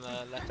 Ian, I'm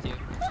left you.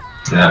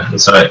 Yeah,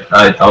 it's alright.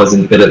 I was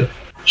in a bit of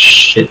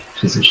shit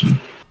position.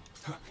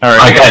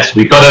 Alright guys,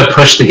 we gotta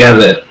push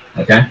together,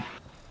 okay?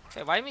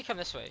 Wait, why didn't we come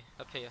this way?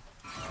 Up here.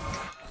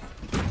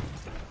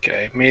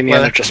 Okay, me and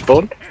Ian have just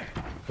spawned.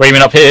 Wait, you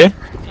mean up here?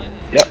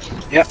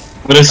 Yep.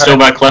 Widow's still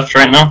back left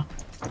right now.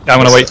 I'm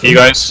gonna wait for you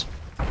guys.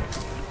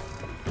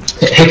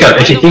 Hiccup,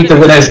 if you think the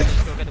Widow's...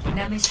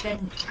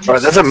 Right,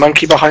 there's a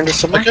monkey behind us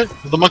somewhere. Okay,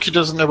 the monkey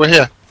doesn't know we're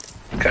here.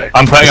 Okay.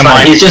 I'm putting a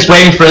mine. He's just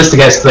waiting for us to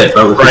get split,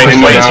 but we're Right,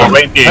 waiting.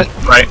 wait for you.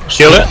 Right,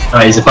 shield it.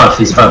 Alright, he's above,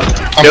 he's above.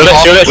 Shield it,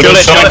 shield it, shield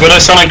it, shield it. Widow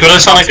Sonic, Widow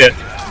Sonic.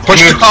 Push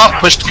the cart,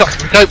 push the cart.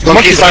 Okay, the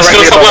monkey's Monkey's Widow's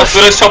directly top above left, us.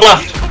 Widow's top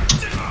left.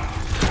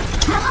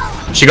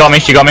 She got me,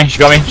 she got me, she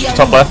got me. She's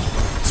top left.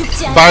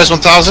 Barriers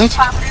 1000.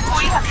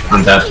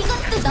 I'm dead.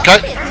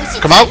 Okay,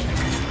 come out.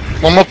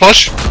 One more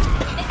push.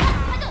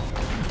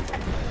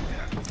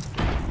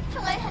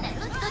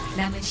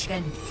 남은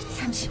시간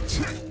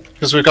 30초.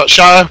 Because we've got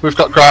Shire, we've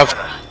got Grav.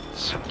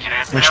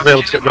 We should be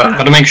able to get back.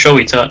 Gotta make sure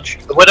we touch.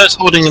 The Widow's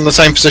holding in the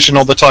same position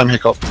all the time,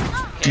 Hiccup.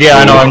 Yeah,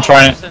 I know, I'm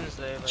trying it. Wilson's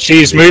there, like-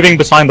 She's moving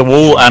behind the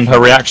wall and her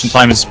reaction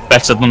time is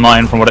better than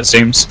mine from what it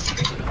seems.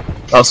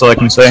 That's all I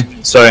can say.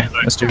 So,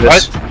 let's do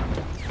this.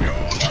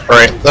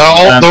 Right. They're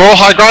all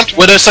high ground.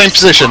 Widow same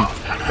position.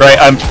 Right,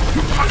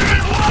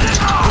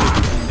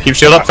 keep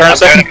shield up for a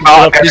second.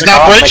 He's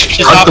now bridge.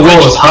 He's now Hug the bridge.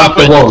 walls, hug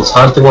the walls,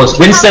 hug the walls.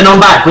 Winston on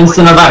back,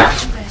 Winston on back.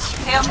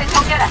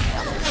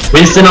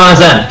 Winston on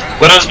his end.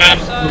 Widow's bad.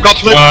 We've got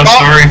to move.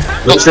 Sorry.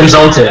 Winston's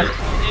ulted.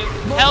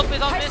 Help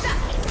with on this.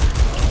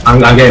 I'm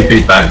getting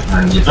feedback.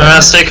 And you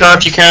Stay car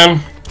if you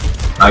can.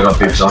 I got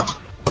boots off.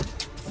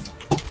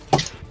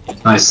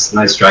 Nice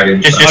dragon.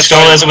 If you're still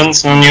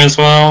residents on you as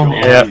well.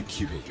 Yeah.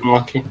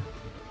 Unlucky.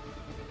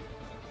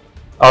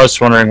 I was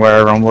just wondering where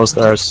everyone was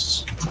there.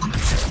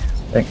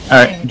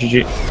 Alright,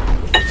 GG.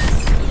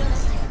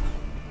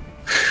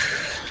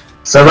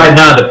 So right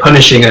now they're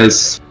punishing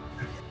us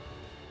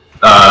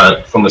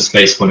from a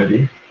space point of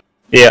view.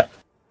 Yeah.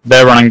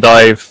 They're running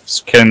dive,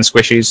 killing the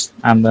squishies,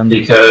 and then...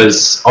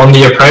 Because on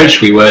the approach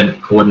we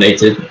weren't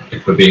coordinated,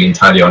 if we're being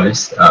entirely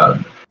honest.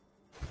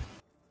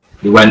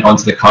 We went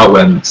onto the cart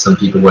when some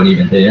people weren't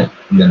even here,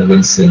 and then the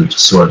Winston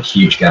just saw a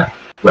huge gap,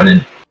 went in.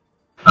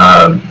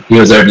 He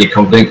was overly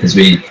confident because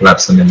we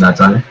collapsed him in that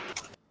time.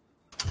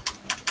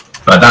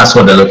 But that's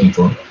what they're looking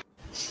for.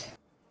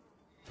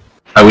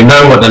 We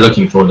know what they're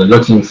looking for. They're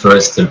looking for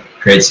us to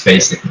create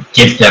space, to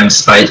give them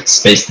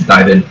space to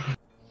dive in.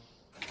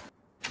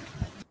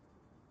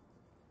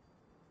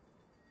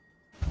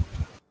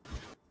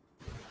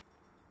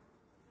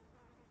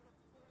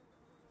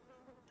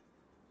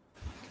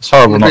 It's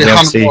horrible not It'll be being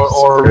able to see. Hanamor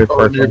or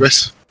profile.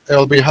 Anubis.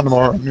 It'll be Hanamor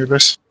or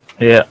Anubis.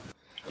 Yeah.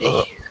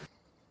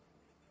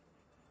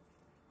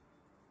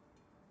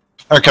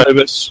 Okay.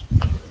 Nobis.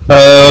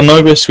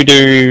 Nobis, we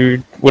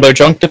do Widow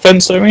Junk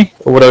defense, don't we?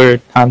 Or Widow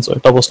Hanzo,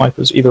 double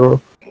snipers, either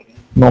or.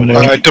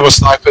 Normally. Double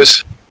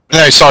snipers.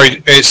 No,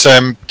 sorry, it's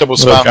double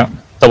Widow spam. Junk.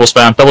 Double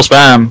spam, double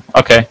spam.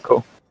 Okay,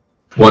 cool.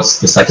 What's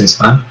the second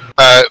span?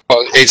 Well,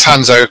 it's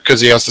Hanzo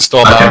because he has the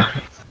storm Okay. arrow.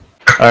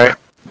 Alright.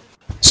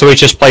 So we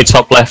just play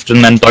top left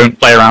and then don't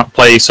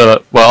play so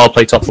that, well, I'll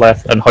play top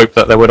left and hope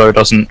that their Widow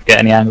doesn't get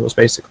any angles,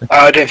 basically.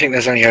 I don't think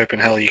there's any open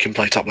hell you can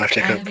play top left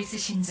Hiccup.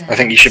 I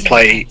think you should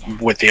play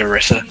with the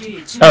Orisa.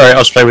 Alright,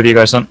 I'll just play with you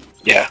guys then.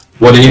 Yeah.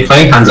 What are you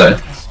playing, Hanzo?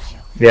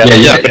 Yeah,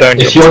 Yeah. but don't-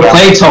 If you're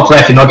playing top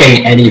left, you're not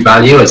getting any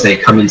value as they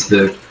come into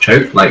the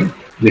choke. Like,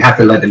 we have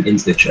to let them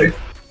into the choke.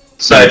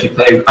 So if you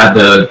play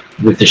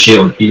with the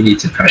shield, you need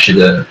to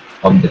pressure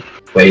on the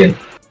way in.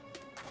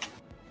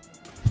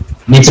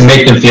 You need to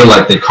make them feel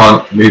like they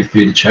can't move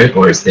through the choke,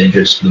 or it's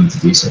dangerous for them to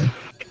do so.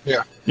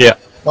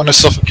 Want to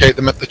suffocate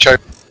them at the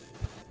choke.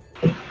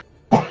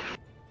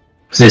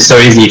 Because it's so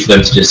easy for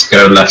them to just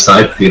go left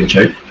side through the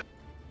choke.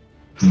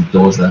 The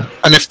doors there.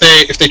 And if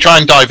they try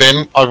and dive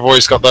in, I've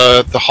always got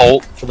the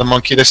halt for the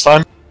monkey this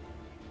time.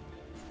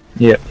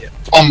 Yeah.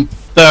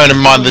 Bearing in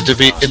mind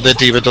the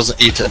diva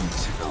doesn't eat it.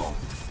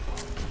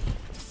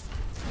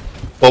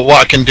 But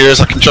what I can do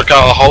is I can chuck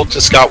out a halt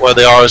to scout where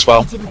they are as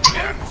well.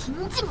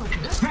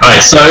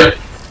 Alright, so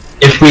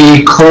if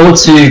we call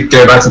to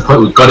go back to the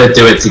point, we've got to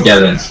do it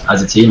together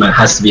as a team, and it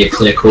has to be a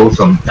clear call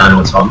from Dan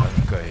or Tom.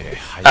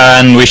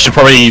 And we should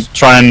probably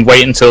try and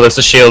wait until there's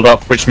a shield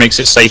up, which makes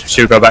it safe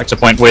to go back to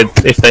point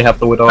with if they have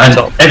the Widow on And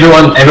top.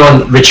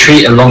 everyone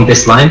retreat along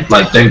this line,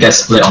 like don't get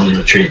split on the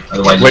retreat,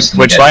 otherwise you're just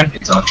gonna Which get line?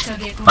 picked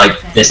off.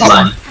 Like this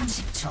line.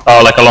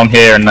 Oh, like along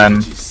here and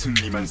then...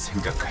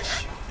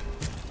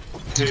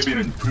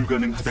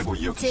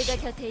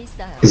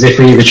 Because if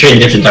we retreat in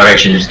different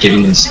directions, just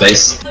giving them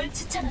space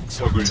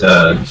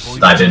to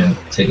dive in and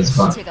take us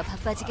apart.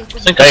 I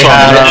think They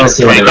have Let's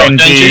see what a they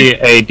Genji,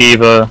 a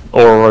Diva,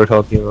 or a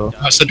Roadhog hero.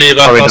 That's the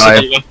diva. Probably That's dive.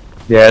 the diva.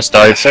 Yeah, it's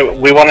dive. So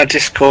we want to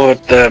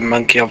discord the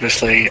monkey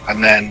obviously,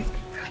 and then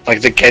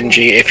like the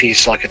Genji if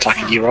he's like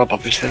attacking you, Rob,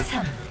 obviously.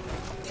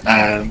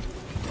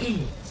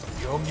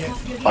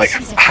 Like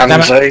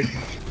Hanzo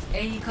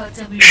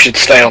should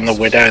stay on the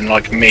Widow, and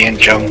like me and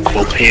Junk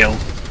will peel.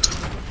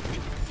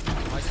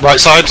 Right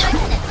side.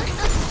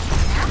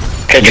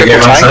 Okay, You triple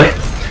get right tank.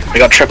 side? We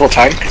got triple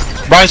tank.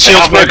 Right They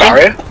shield's have no broken.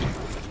 barrier.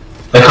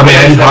 They're coming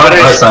in hard,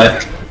 Everybody's-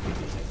 right side.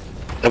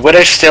 The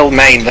Widow's still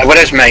main. The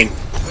Widow's main.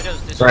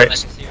 Widow's this Right. one,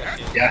 I can see her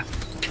shield.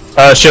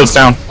 Yeah. Shield's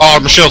down. Oh,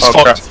 my shield's Oh,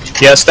 crap.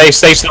 fucked. Yeah, stay to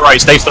the right,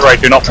 stay to the right,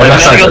 do not play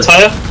Left that. side. I got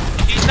tire.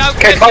 He's now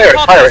Okay, he's fire it,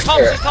 top, fire he's it, top,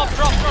 fire he's it. top,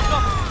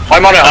 drop.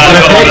 I'm on it. I'm on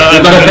it.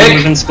 You got a pick?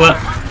 Moving split.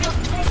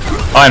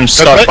 I'm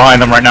stuck Okay.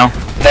 behind them right now.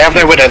 They have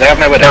no Widow. They have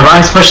no Widow. The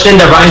Ryan's pushed in,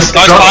 the Ryan's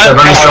Nice dropped, fire. the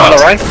Ryan's I'm on the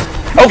dropped. right.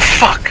 Oh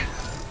fuck!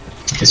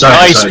 It's alright,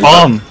 Nice it's alright.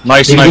 bomb.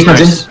 Nice, He nice, comes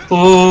in. nice.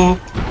 Oh.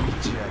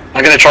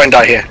 I'm gonna try and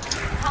die here.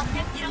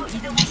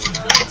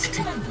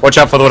 Watch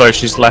out for the Widow,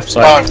 she's left Oh,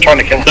 side. I'm trying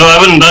to kill. No, I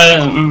wouldn't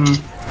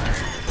die.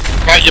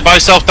 Right, you're by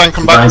yourself, Dan,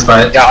 come back. Ryan's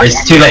by it. Yeah,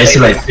 It's too late, it's too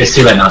late. It's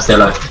too late now, stay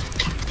alive.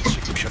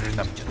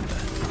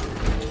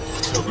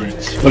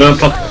 Widow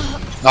pop.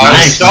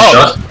 Nice Good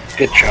shot.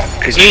 Good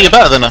job. Good See, you're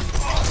better than her.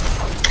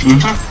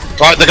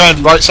 Right, they're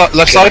going right side,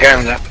 left Side side.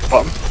 down there.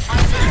 Bottom.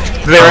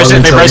 They raised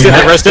it, they raised it,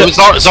 they raised it.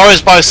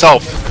 Zara's by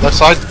herself. Left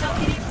side. They're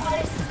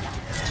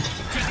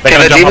Okay,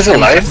 gonna the jump Diva's up.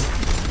 alive.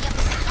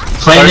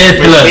 Play near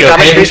pillar, Your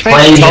play head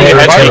Tom, your near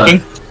head's pillar.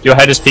 peeking. Your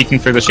head is peeking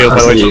through the shield,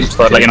 by the way, just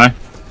to let you know.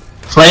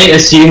 Play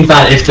assume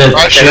that if the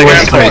Right, shield They're was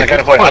going point.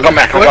 They're played. going point. I got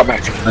Mac. I got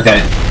Mac.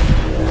 Okay,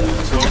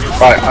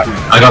 Right.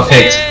 I got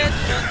picked.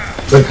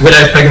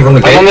 Widow's picking from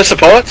the I'm on gate. the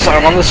supports.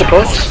 I'm on the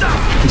supports.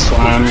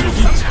 Come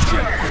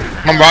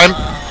on, Ryan.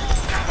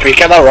 Can we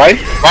get that right?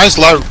 Ryan's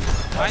low.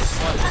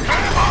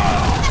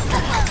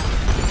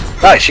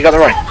 Nice. You got the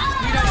right.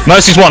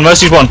 Mercy's one,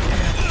 Mercy's one.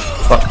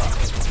 Fuck.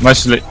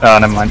 Mercy's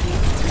never mind.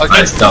 Okay.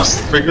 Nice, dust.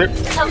 Regroup.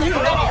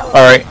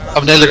 Alright.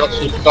 I've nearly got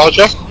Super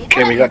Dodger.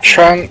 Okay, we got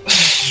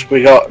Trance.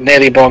 We got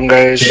nearly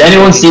bongos. Did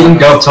anyone see them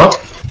go up top?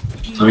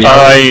 I mean,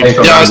 they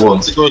got Yeah, I nine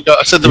wards.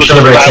 said they We were should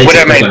have going back. rotated Widow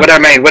them. main. Widow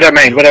main. Widow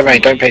main. Widow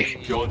main. Don't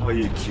peek.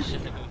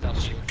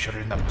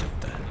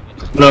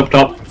 Widow up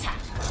top.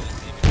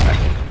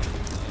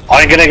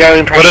 I'm gonna go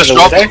and pressure Widow's the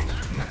dropped. Widow.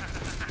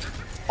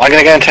 I'm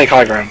gonna go and take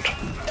high ground.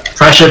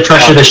 Pressure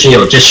the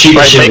shield. Just shoot the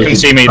Right, shield. they can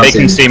see me, they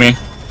can see me.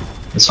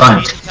 It's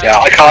fine. Yeah,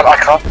 I can't. I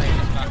can't.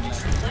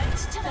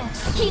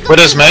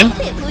 Widow's main.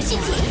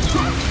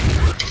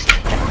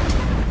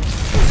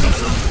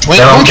 Wait,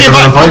 They're on monkey in the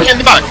different back, point. monkey in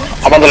the back.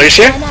 I'm on the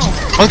Lucio.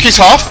 Monkey's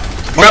half.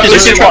 Grab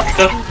Monkey's Lucy half.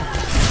 Tractor.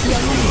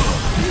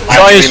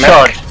 Try his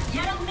charge.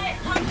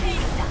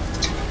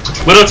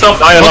 Widow top.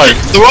 Die alive.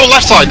 They're all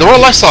left side, they're all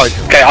left side.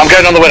 Okay, I'm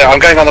going on the Widow. I'm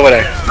going on the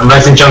Widow. I'm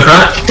rising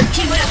Junkrat.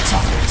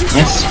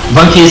 Yes.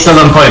 Monkey is still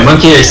on point.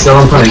 Monkey is still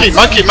on point.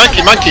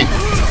 Monkey.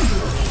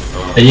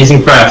 They're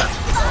using breath.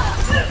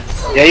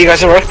 Yeah, you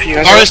guys are up. You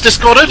guys are Zara's up.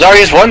 discorded.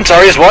 Zarya's one.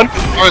 Zarya's one.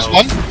 Zara's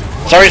one.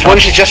 Zarya's one.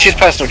 She's just used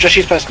personal. Just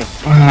used personal.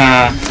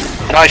 Ah.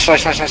 Nice.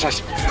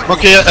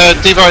 Monkey,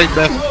 Diva,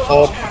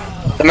 orb.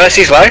 The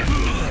Mercy's low.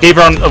 Keep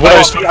her on,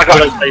 Widow's, I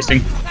got it. Widow's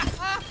facing.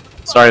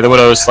 Sorry, the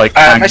Widow's like,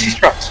 Mercy's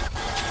trapped.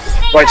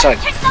 Right side.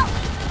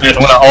 I'm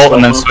gonna ult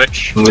and then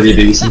switch. I'm with you,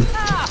 BBC.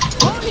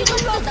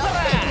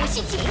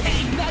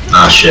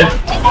 Ah, shit.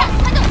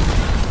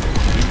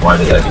 Why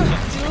did I do that?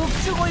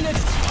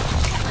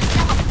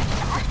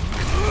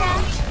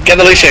 Get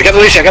the Lucio. Get the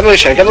Lucio. Get the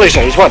Lucio. Get the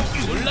Lucio. He's one.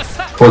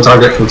 Full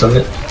target, full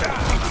target.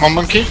 Come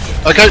on, Monkey.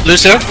 Okay,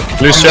 Lucio.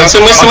 Lucio,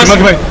 Listen.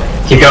 monkey.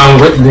 Keep going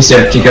with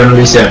Lucio, keep going with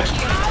Lucio.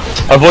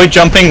 Avoid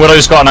jumping,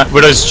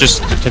 Widow's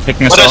just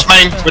picking us Widow's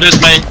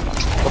off. main.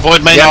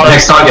 Avoid main. Yeah,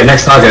 Next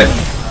target.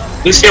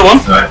 Lucy one.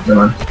 Alright,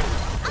 never mind.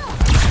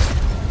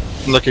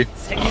 Lucky.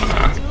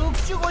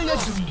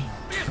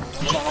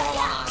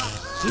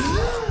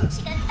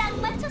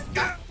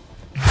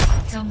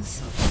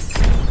 점수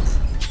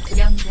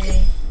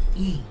 0대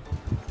 2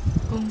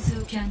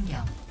 공수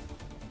변경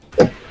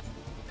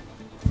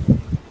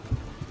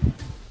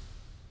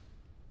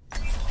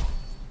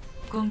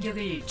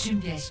공격을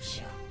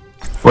준비하십시오.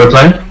 We're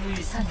playing?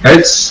 공을 선택.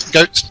 Goats?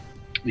 Goats.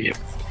 You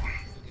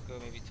go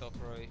maybe top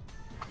right.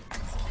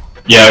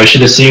 Yeah, we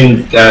should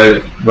assume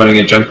running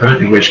a Junkrat,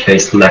 in which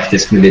case left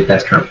is going to be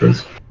death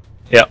trappers.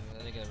 Yep,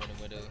 I think I run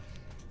a Widow.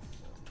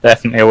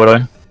 definitely a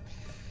Widow.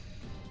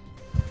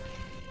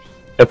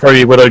 They'll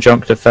probably Widow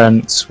jump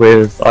defense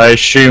with, I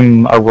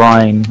assume, a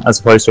Rhine as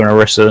opposed to an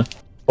Orisa.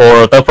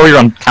 Or they'll probably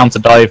run counter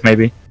dive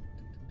maybe.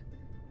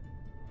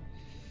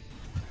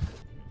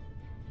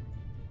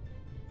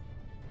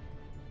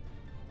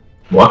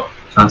 What?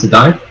 Counter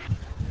dive?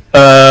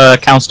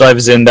 Counter dive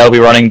is in, they'll be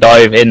running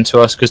dive into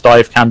us because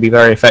dive can be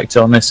very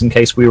effective on this in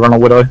case we run a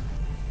Widow.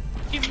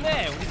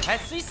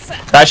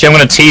 Actually, I'm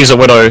going to tease a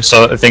Widow,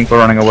 so I think we're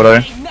running a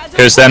Widow.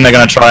 Because then they're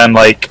going to try and,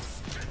 like,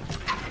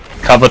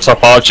 cover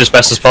top arch as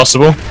best as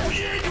possible.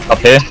 Up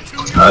here.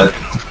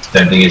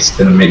 Don't think it's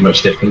going to make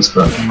much difference,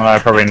 but... No,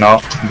 probably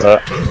not,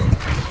 but...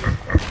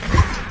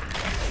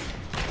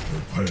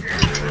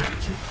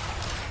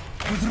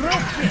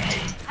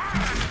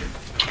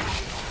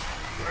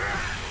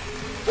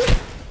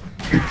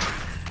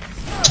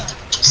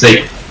 So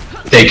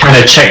they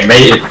kind of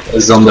checkmated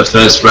us on the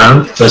first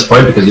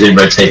point, because we didn't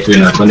rotate through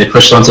enough. When they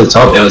pushed onto the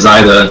top, it was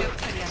either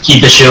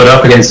keep the shield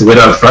up against the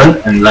Widow up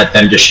front and let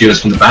them just shoot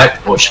us from the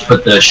back, or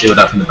put the shield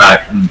up from the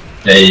back and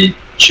they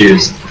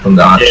choose from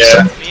the arch.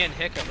 Yeah. So Me and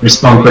Hiccup.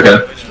 respond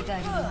quicker.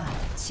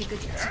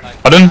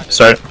 Pardon?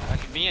 Sorry.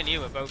 Like, me and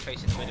you were both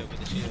facing the Widow with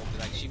the shield.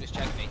 Like she was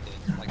checking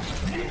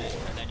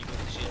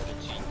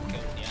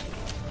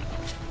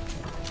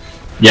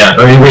Yeah,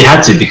 I mean we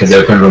had to because they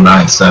were going to run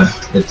out, so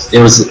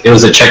it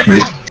was a check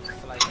move.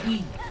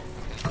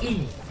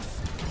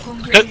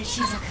 1. Okay.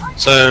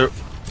 So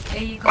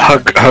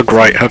Hug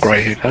right, who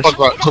does? hug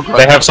right.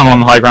 They have someone on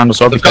the high ground as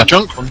well. They've got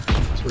junk. 1, 2,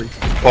 3,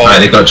 4. Alright,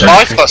 they got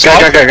junk. 5. That's Go,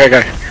 5.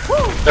 go.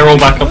 They're all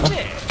back up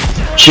there.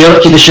 Shield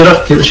up, keep the shield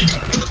up, keep the shield.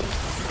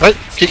 Right,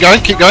 keep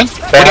going.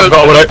 They have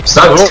got a Widow.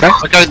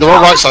 Stop. Okay, they're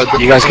all right side.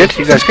 You guys good?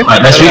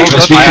 Alright, let's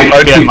retreat. I have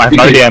no DM, I have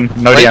no DM,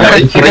 no Wait,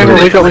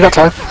 DM. Okay, we got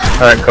time.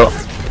 Alright, cool.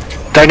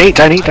 Don't eat.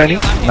 No,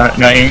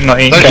 not eating.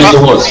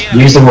 Don't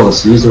Use the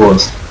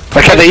walls.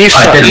 Okay, they use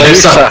suck. Alright, They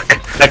use suck.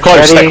 suck. They're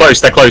close, Ready?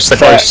 they're close.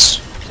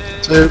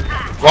 2,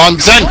 1.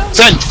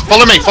 Zen,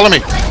 follow me.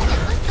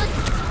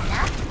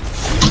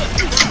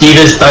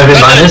 Divas dive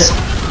in minus.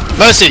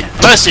 Mercy.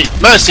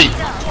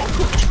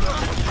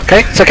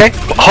 Okay, it's okay.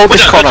 Hold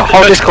this corner.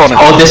 Hold this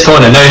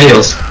corner, no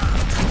heals.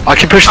 I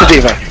can push the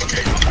diva.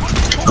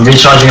 I'm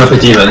recharging up the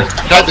diva.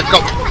 Okay, they've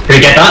got Can we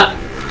get that?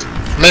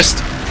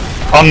 missed.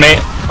 On me.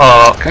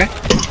 Okay.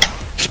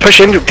 Just push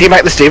in.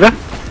 Demake this diva.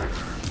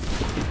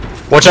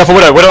 Watch out for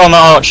Widow. Widow on the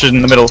arch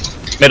in the middle.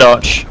 Mid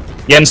arch.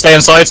 Yen, stay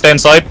inside. Just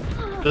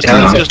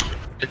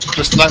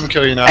let them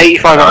kill you now.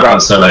 85 I on can't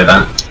ground. solo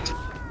that.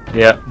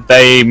 Yeah,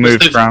 they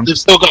moved around. They've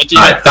still got a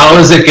demon. Alright, that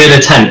was a good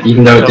attempt,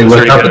 even though it didn't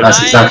work out, but that's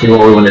exactly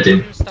what we want to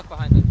do. I'm stuck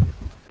behind them.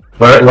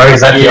 Where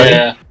exactly are you?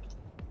 Yeah.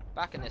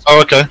 Back in this.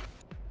 Oh, okay.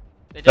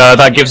 They just-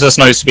 That gives us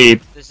no speed.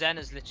 The Zen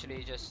is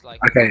literally just like.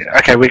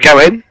 Okay, we go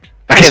in.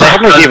 Okay, they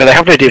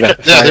have no diva.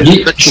 Yeah,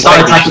 You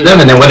start attacking them,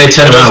 and then when they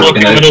turn around, we're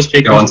gonna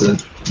go on to them.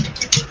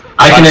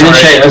 I can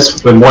initiate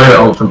us with Moira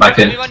ult from back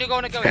in. Anyone you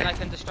want to go in, I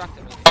can distract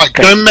them. Alright,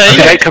 go main.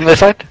 Okay, come this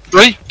side.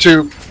 3,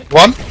 2,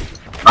 1.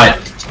 Alright,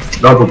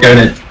 Rob, we're going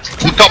in.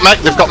 They've got mech.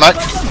 Just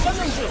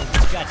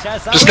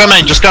go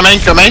main.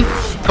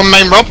 Come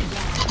main, Rob.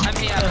 I'm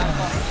here.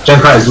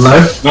 Junkrat is low.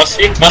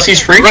 Mercy's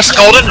free. Rest of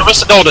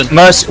golden.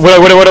 Mercy,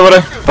 Widow.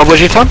 What was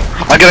your time?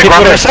 I'm gonna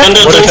grab it a sec.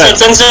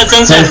 Sense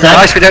that.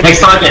 Nice, we don't- Next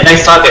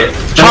target.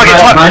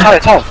 Junkrat, mine.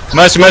 Target.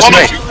 Mercy.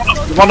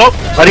 One up.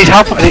 I need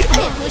help. I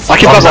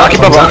can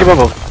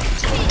bubble.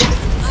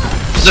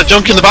 Is there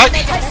junk in the back?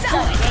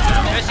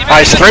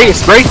 Alright, it's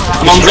three.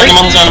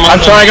 I'm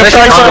trying so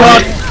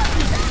hard.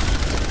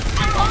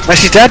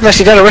 Messi's dead.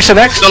 Arissa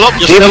next. Still up.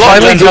 You're Diva still up.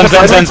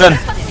 finally. Zen.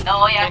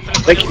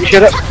 Thank you,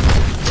 shut up.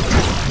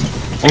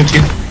 Thank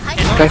you.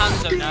 Okay.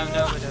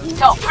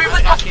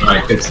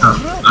 Alright, good stuff.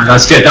 Alright,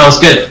 that was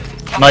good.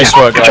 Nice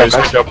work, guys.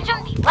 Good job.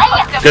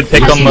 Good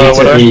pick on the You need to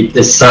Widow. be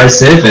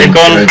decisive They've and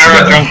gone go Parrot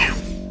together. drunk.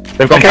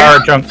 They've got Okay.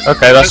 Parrot junk.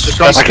 Okay, that's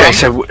Okay,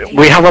 so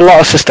we have a lot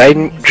of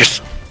sustain.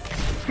 Just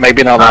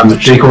maybe not that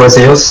much. 3/4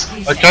 heals.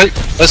 Okay,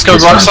 let's go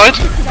That's right fine.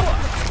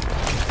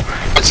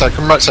 side.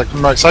 Come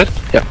right side.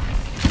 Yep.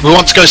 We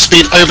want to go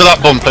speed over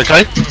that bump,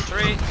 okay?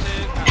 3, 2.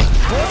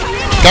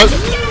 Go.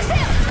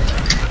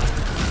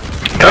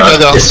 Go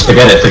there. Just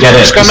forget it.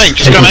 Just go main.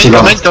 Taking too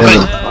long.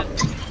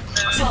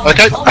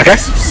 Okay. Okay.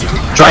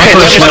 Try and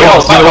push, no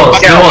walls.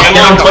 Get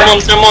on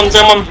point.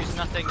 Someone.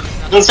 Nothing.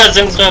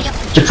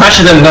 To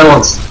pressure them, no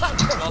ones. Get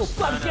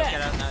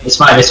out now. It's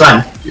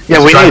fine. Yeah,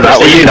 we knew that.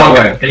 They use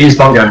Bongo. They use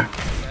Bongo.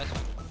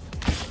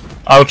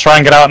 I'll try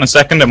and get out in a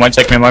second. It might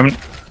take me a moment.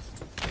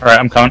 Alright,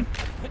 I'm coming.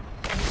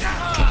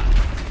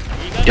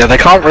 Yeah, they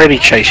can't really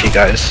chase you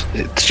guys.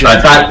 It's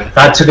just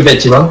That took a bit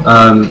too long.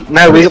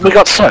 no, we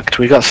got sucked. Yeah,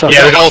 we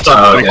hold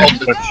Oh, on. okay.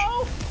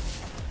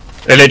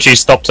 They literally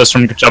stopped us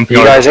from jumping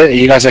You over. guys, are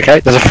you guys okay?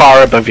 There's a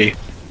fire above you.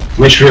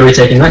 Which route are we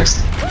taking next?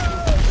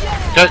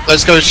 Okay,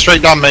 let's go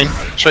straight down main.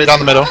 Straight down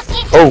the middle.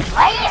 Oh,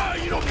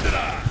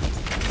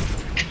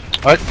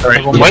 Right,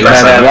 everyone Yeah, wait. No,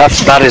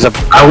 that is a.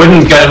 I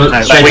wouldn't go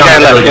No, straight we go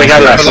down the left. middle We go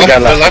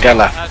again.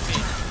 left.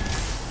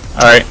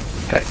 alright.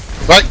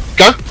 Right,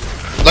 go.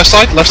 Left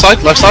side.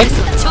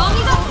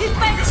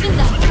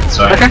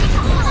 Sorry. Okay.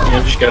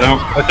 Yeah, just get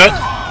out. Okay.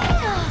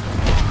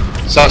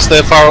 So that's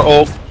their fire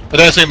ult. I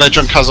don't think their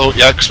junk has ult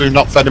yet because we've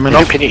not fed him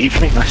enough. Can you eat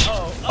for me? Nice.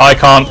 I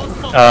can't.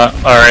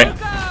 Alright.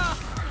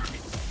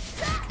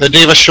 The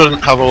D.Va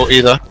shouldn't have ult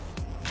either.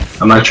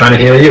 Am I trying to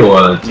heal you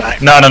or?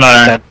 No.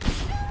 Dead.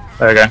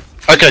 There we go.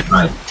 Okay,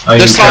 Right.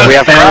 This time we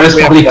have Farrah's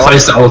we have probably the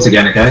close to ult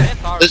again, okay?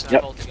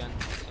 Yep.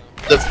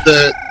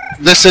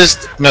 this is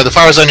no. The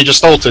Farah's only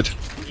just ulted.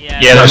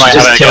 Yeah, No, they she might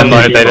just have it killed again though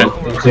me if they people,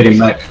 didn't. including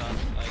mech.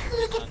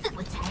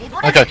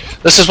 Okay,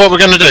 this is what we're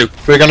going to do.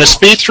 We're going to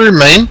speed through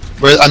main,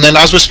 and then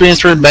as we're speeding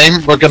through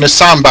main, we're going to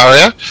sound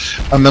barrier,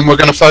 and then we're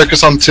going to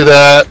focus onto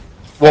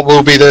what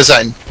will be their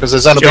Zen, because the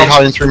Zen will be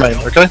hiding through main.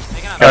 Okay?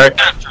 Alright.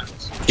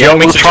 Do you want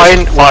me We'll to try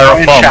just and fire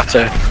off bomb?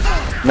 shatter.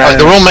 No, Right,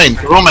 they're all main.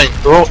 They're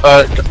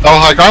all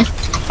high ground.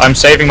 I'm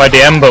saving my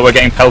DM, but we're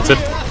getting pelted.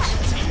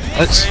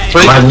 It's I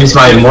 3. might have to use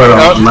my Moira.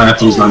 Go. I might have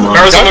to use my Moira.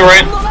 Parrot's on the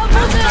right.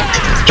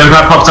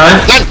 Junkrat popped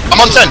out. Zen!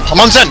 I'm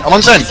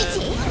on Zen.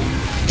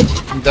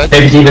 I'm dead.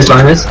 Baby Diva's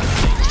behind us.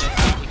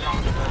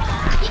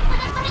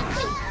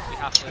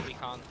 We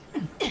can't.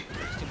 There's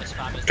too much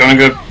spam. Do you want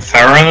to go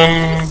Farrah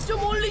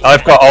them?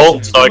 I've got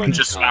ult, so I can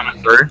just spam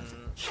it through.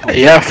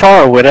 Yeah,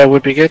 fire widow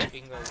would be good.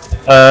 We can go.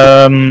 Do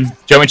you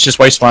want me to just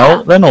waste my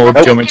ult then, or do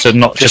you want me to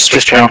not Just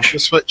switch out? change.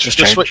 Just switch.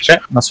 Just switch. Yeah,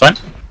 that's fine.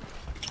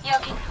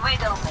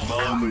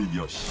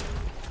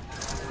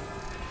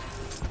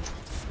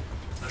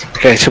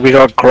 Okay, so we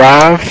got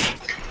Grav.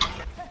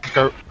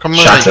 Go. Come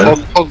Shatter.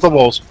 on. Hog the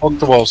walls. Hog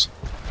the walls.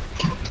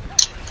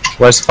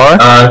 Where's the fire?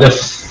 Oh,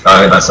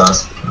 that's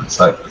us. It's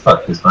like,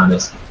 fuck, who's behind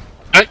us?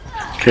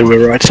 Okay,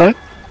 we're right side.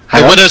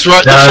 The widow's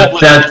right.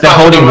 They're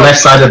holding left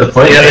side of the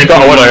point. Yeah, they've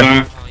got a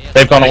widow.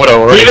 They've gone a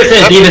widow already. Leave us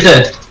in, leave us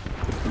in.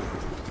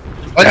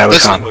 Right, Yeah, we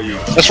let's, can't.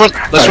 let's run.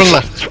 Let's run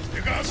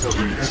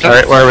left.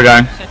 Alright, where are we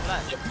going?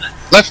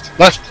 Left.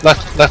 Left.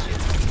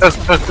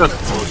 Go.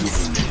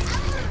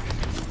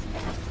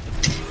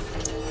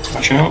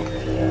 Watch out.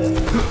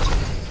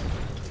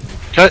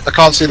 Okay, I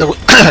can't see the.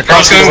 I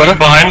can't see the Going widow.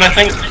 behind, I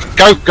think.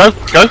 Go.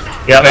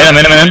 Yeah, I'm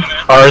in.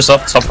 Fire's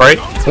up, top right.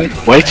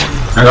 Wait.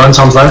 Hang on,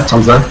 Tom's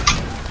there.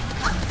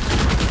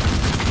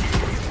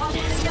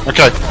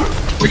 Okay.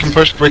 We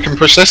can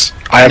push this.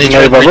 I have Need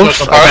no to bubbles. recharge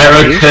the fire.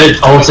 Arrow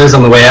could alters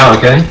on the way out,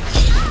 okay?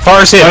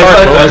 Fire's here,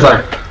 There's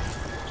fire.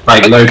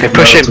 like low. Okay,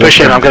 push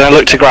in. I'm gonna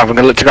look to Grav.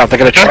 They're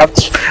gonna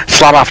trans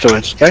slam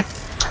afterwards. Okay.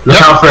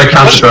 Look out for a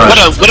counter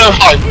barrage. Widow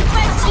high.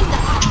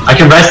 I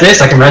can rest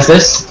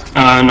this.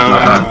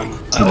 No.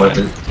 It's not worth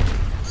it.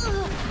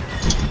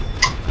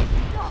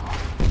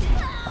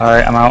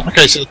 Alright, I'm out.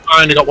 Okay, so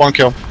I only got 1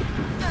 kill.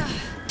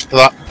 For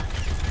that.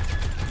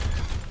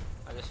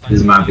 I just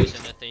He's found mad.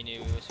 information that they knew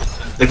we were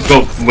switching. They've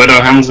got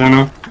widow hands there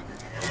now.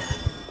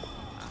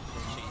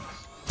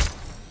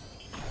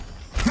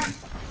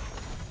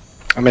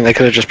 I mean, they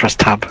could have just pressed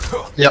tab.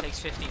 Yep. Takes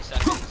 15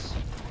 seconds.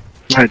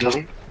 No, it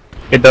doesn't.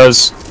 It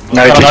does. No,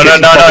 No, it takes no.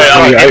 15 seconds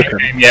to Okay.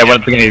 reopen. Yeah, well, at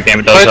the beginning of the game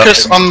it does.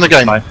 Focus on the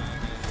game.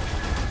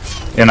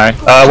 You know.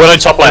 Widow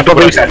top left.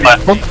 Bobby, Widow top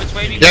left. Which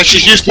way do you Yeah,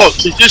 she's used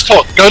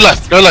talk. Go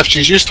left.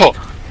 She's used talk.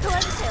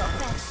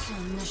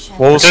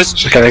 Walls.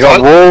 Okay, they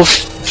got walls.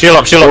 Shield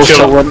up. Walls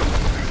to one.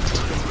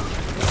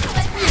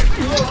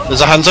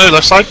 There's a Hanzo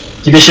left side.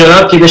 Keep your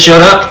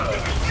shield up.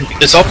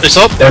 It's up.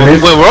 Don't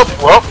move.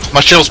 We're up.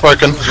 My shield's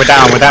broken. We're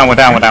down.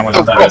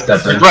 Barrow's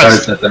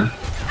dead then.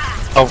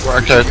 Oh,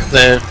 okay.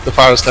 The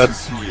fire's dead.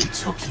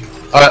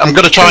 Alright, I'm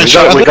gonna try and We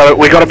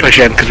shut gotta push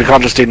in because we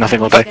can't just do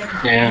nothing all day.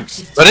 Yeah.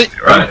 Ready?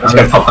 Right, I'm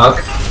gonna pop out.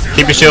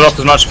 Keep your shield up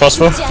as much as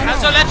possible.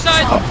 Hands on left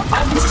side!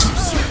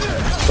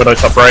 Widow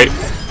top right.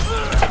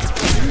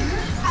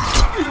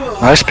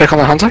 Nice pick on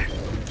the Hanzo.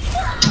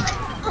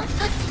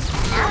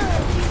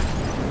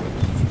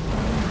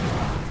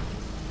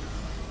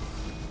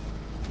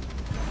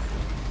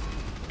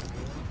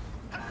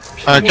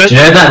 Okay. Do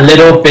you know that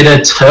little bit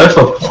of turf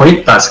or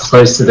point that's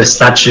close to the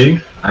statue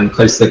and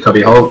close to the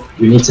cubby hole?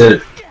 We need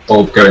to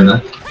all go in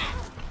there.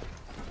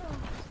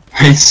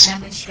 Nice.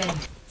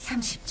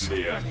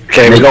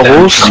 Okay, we Make got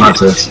them walls. come out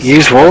to us.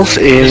 Use walls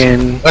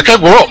in. Okay,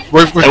 we're up.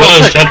 We've The got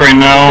widow's pick. dead right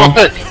now.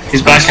 Pick.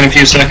 He's back in a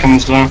few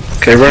seconds though.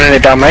 Okay, running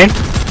it down main.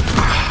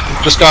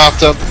 Just go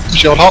after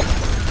shield hop.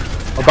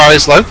 Our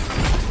barrier's low.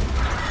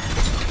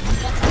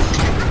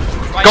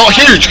 Got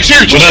huge. He's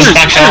huge. Widow's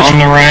back out on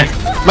the right.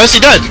 Mercy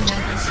dead.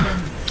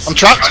 I'm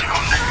trapped.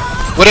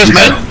 Widow's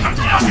mid.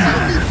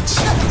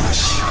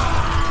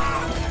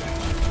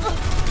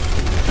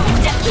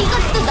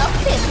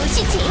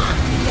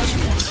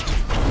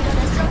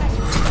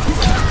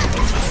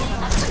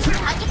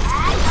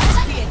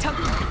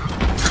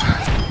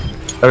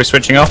 Are we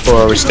switching off or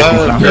are we sticking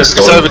now? It's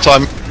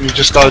overtime. You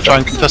just gotta try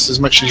and contest as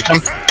much as you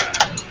can.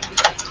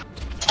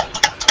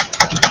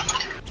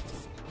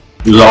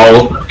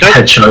 LOL.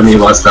 Had shown me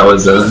whilst that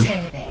was That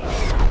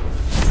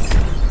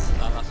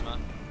last man.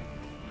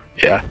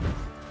 Yeah.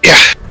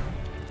 Yeah.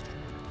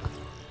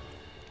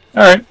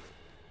 Alright.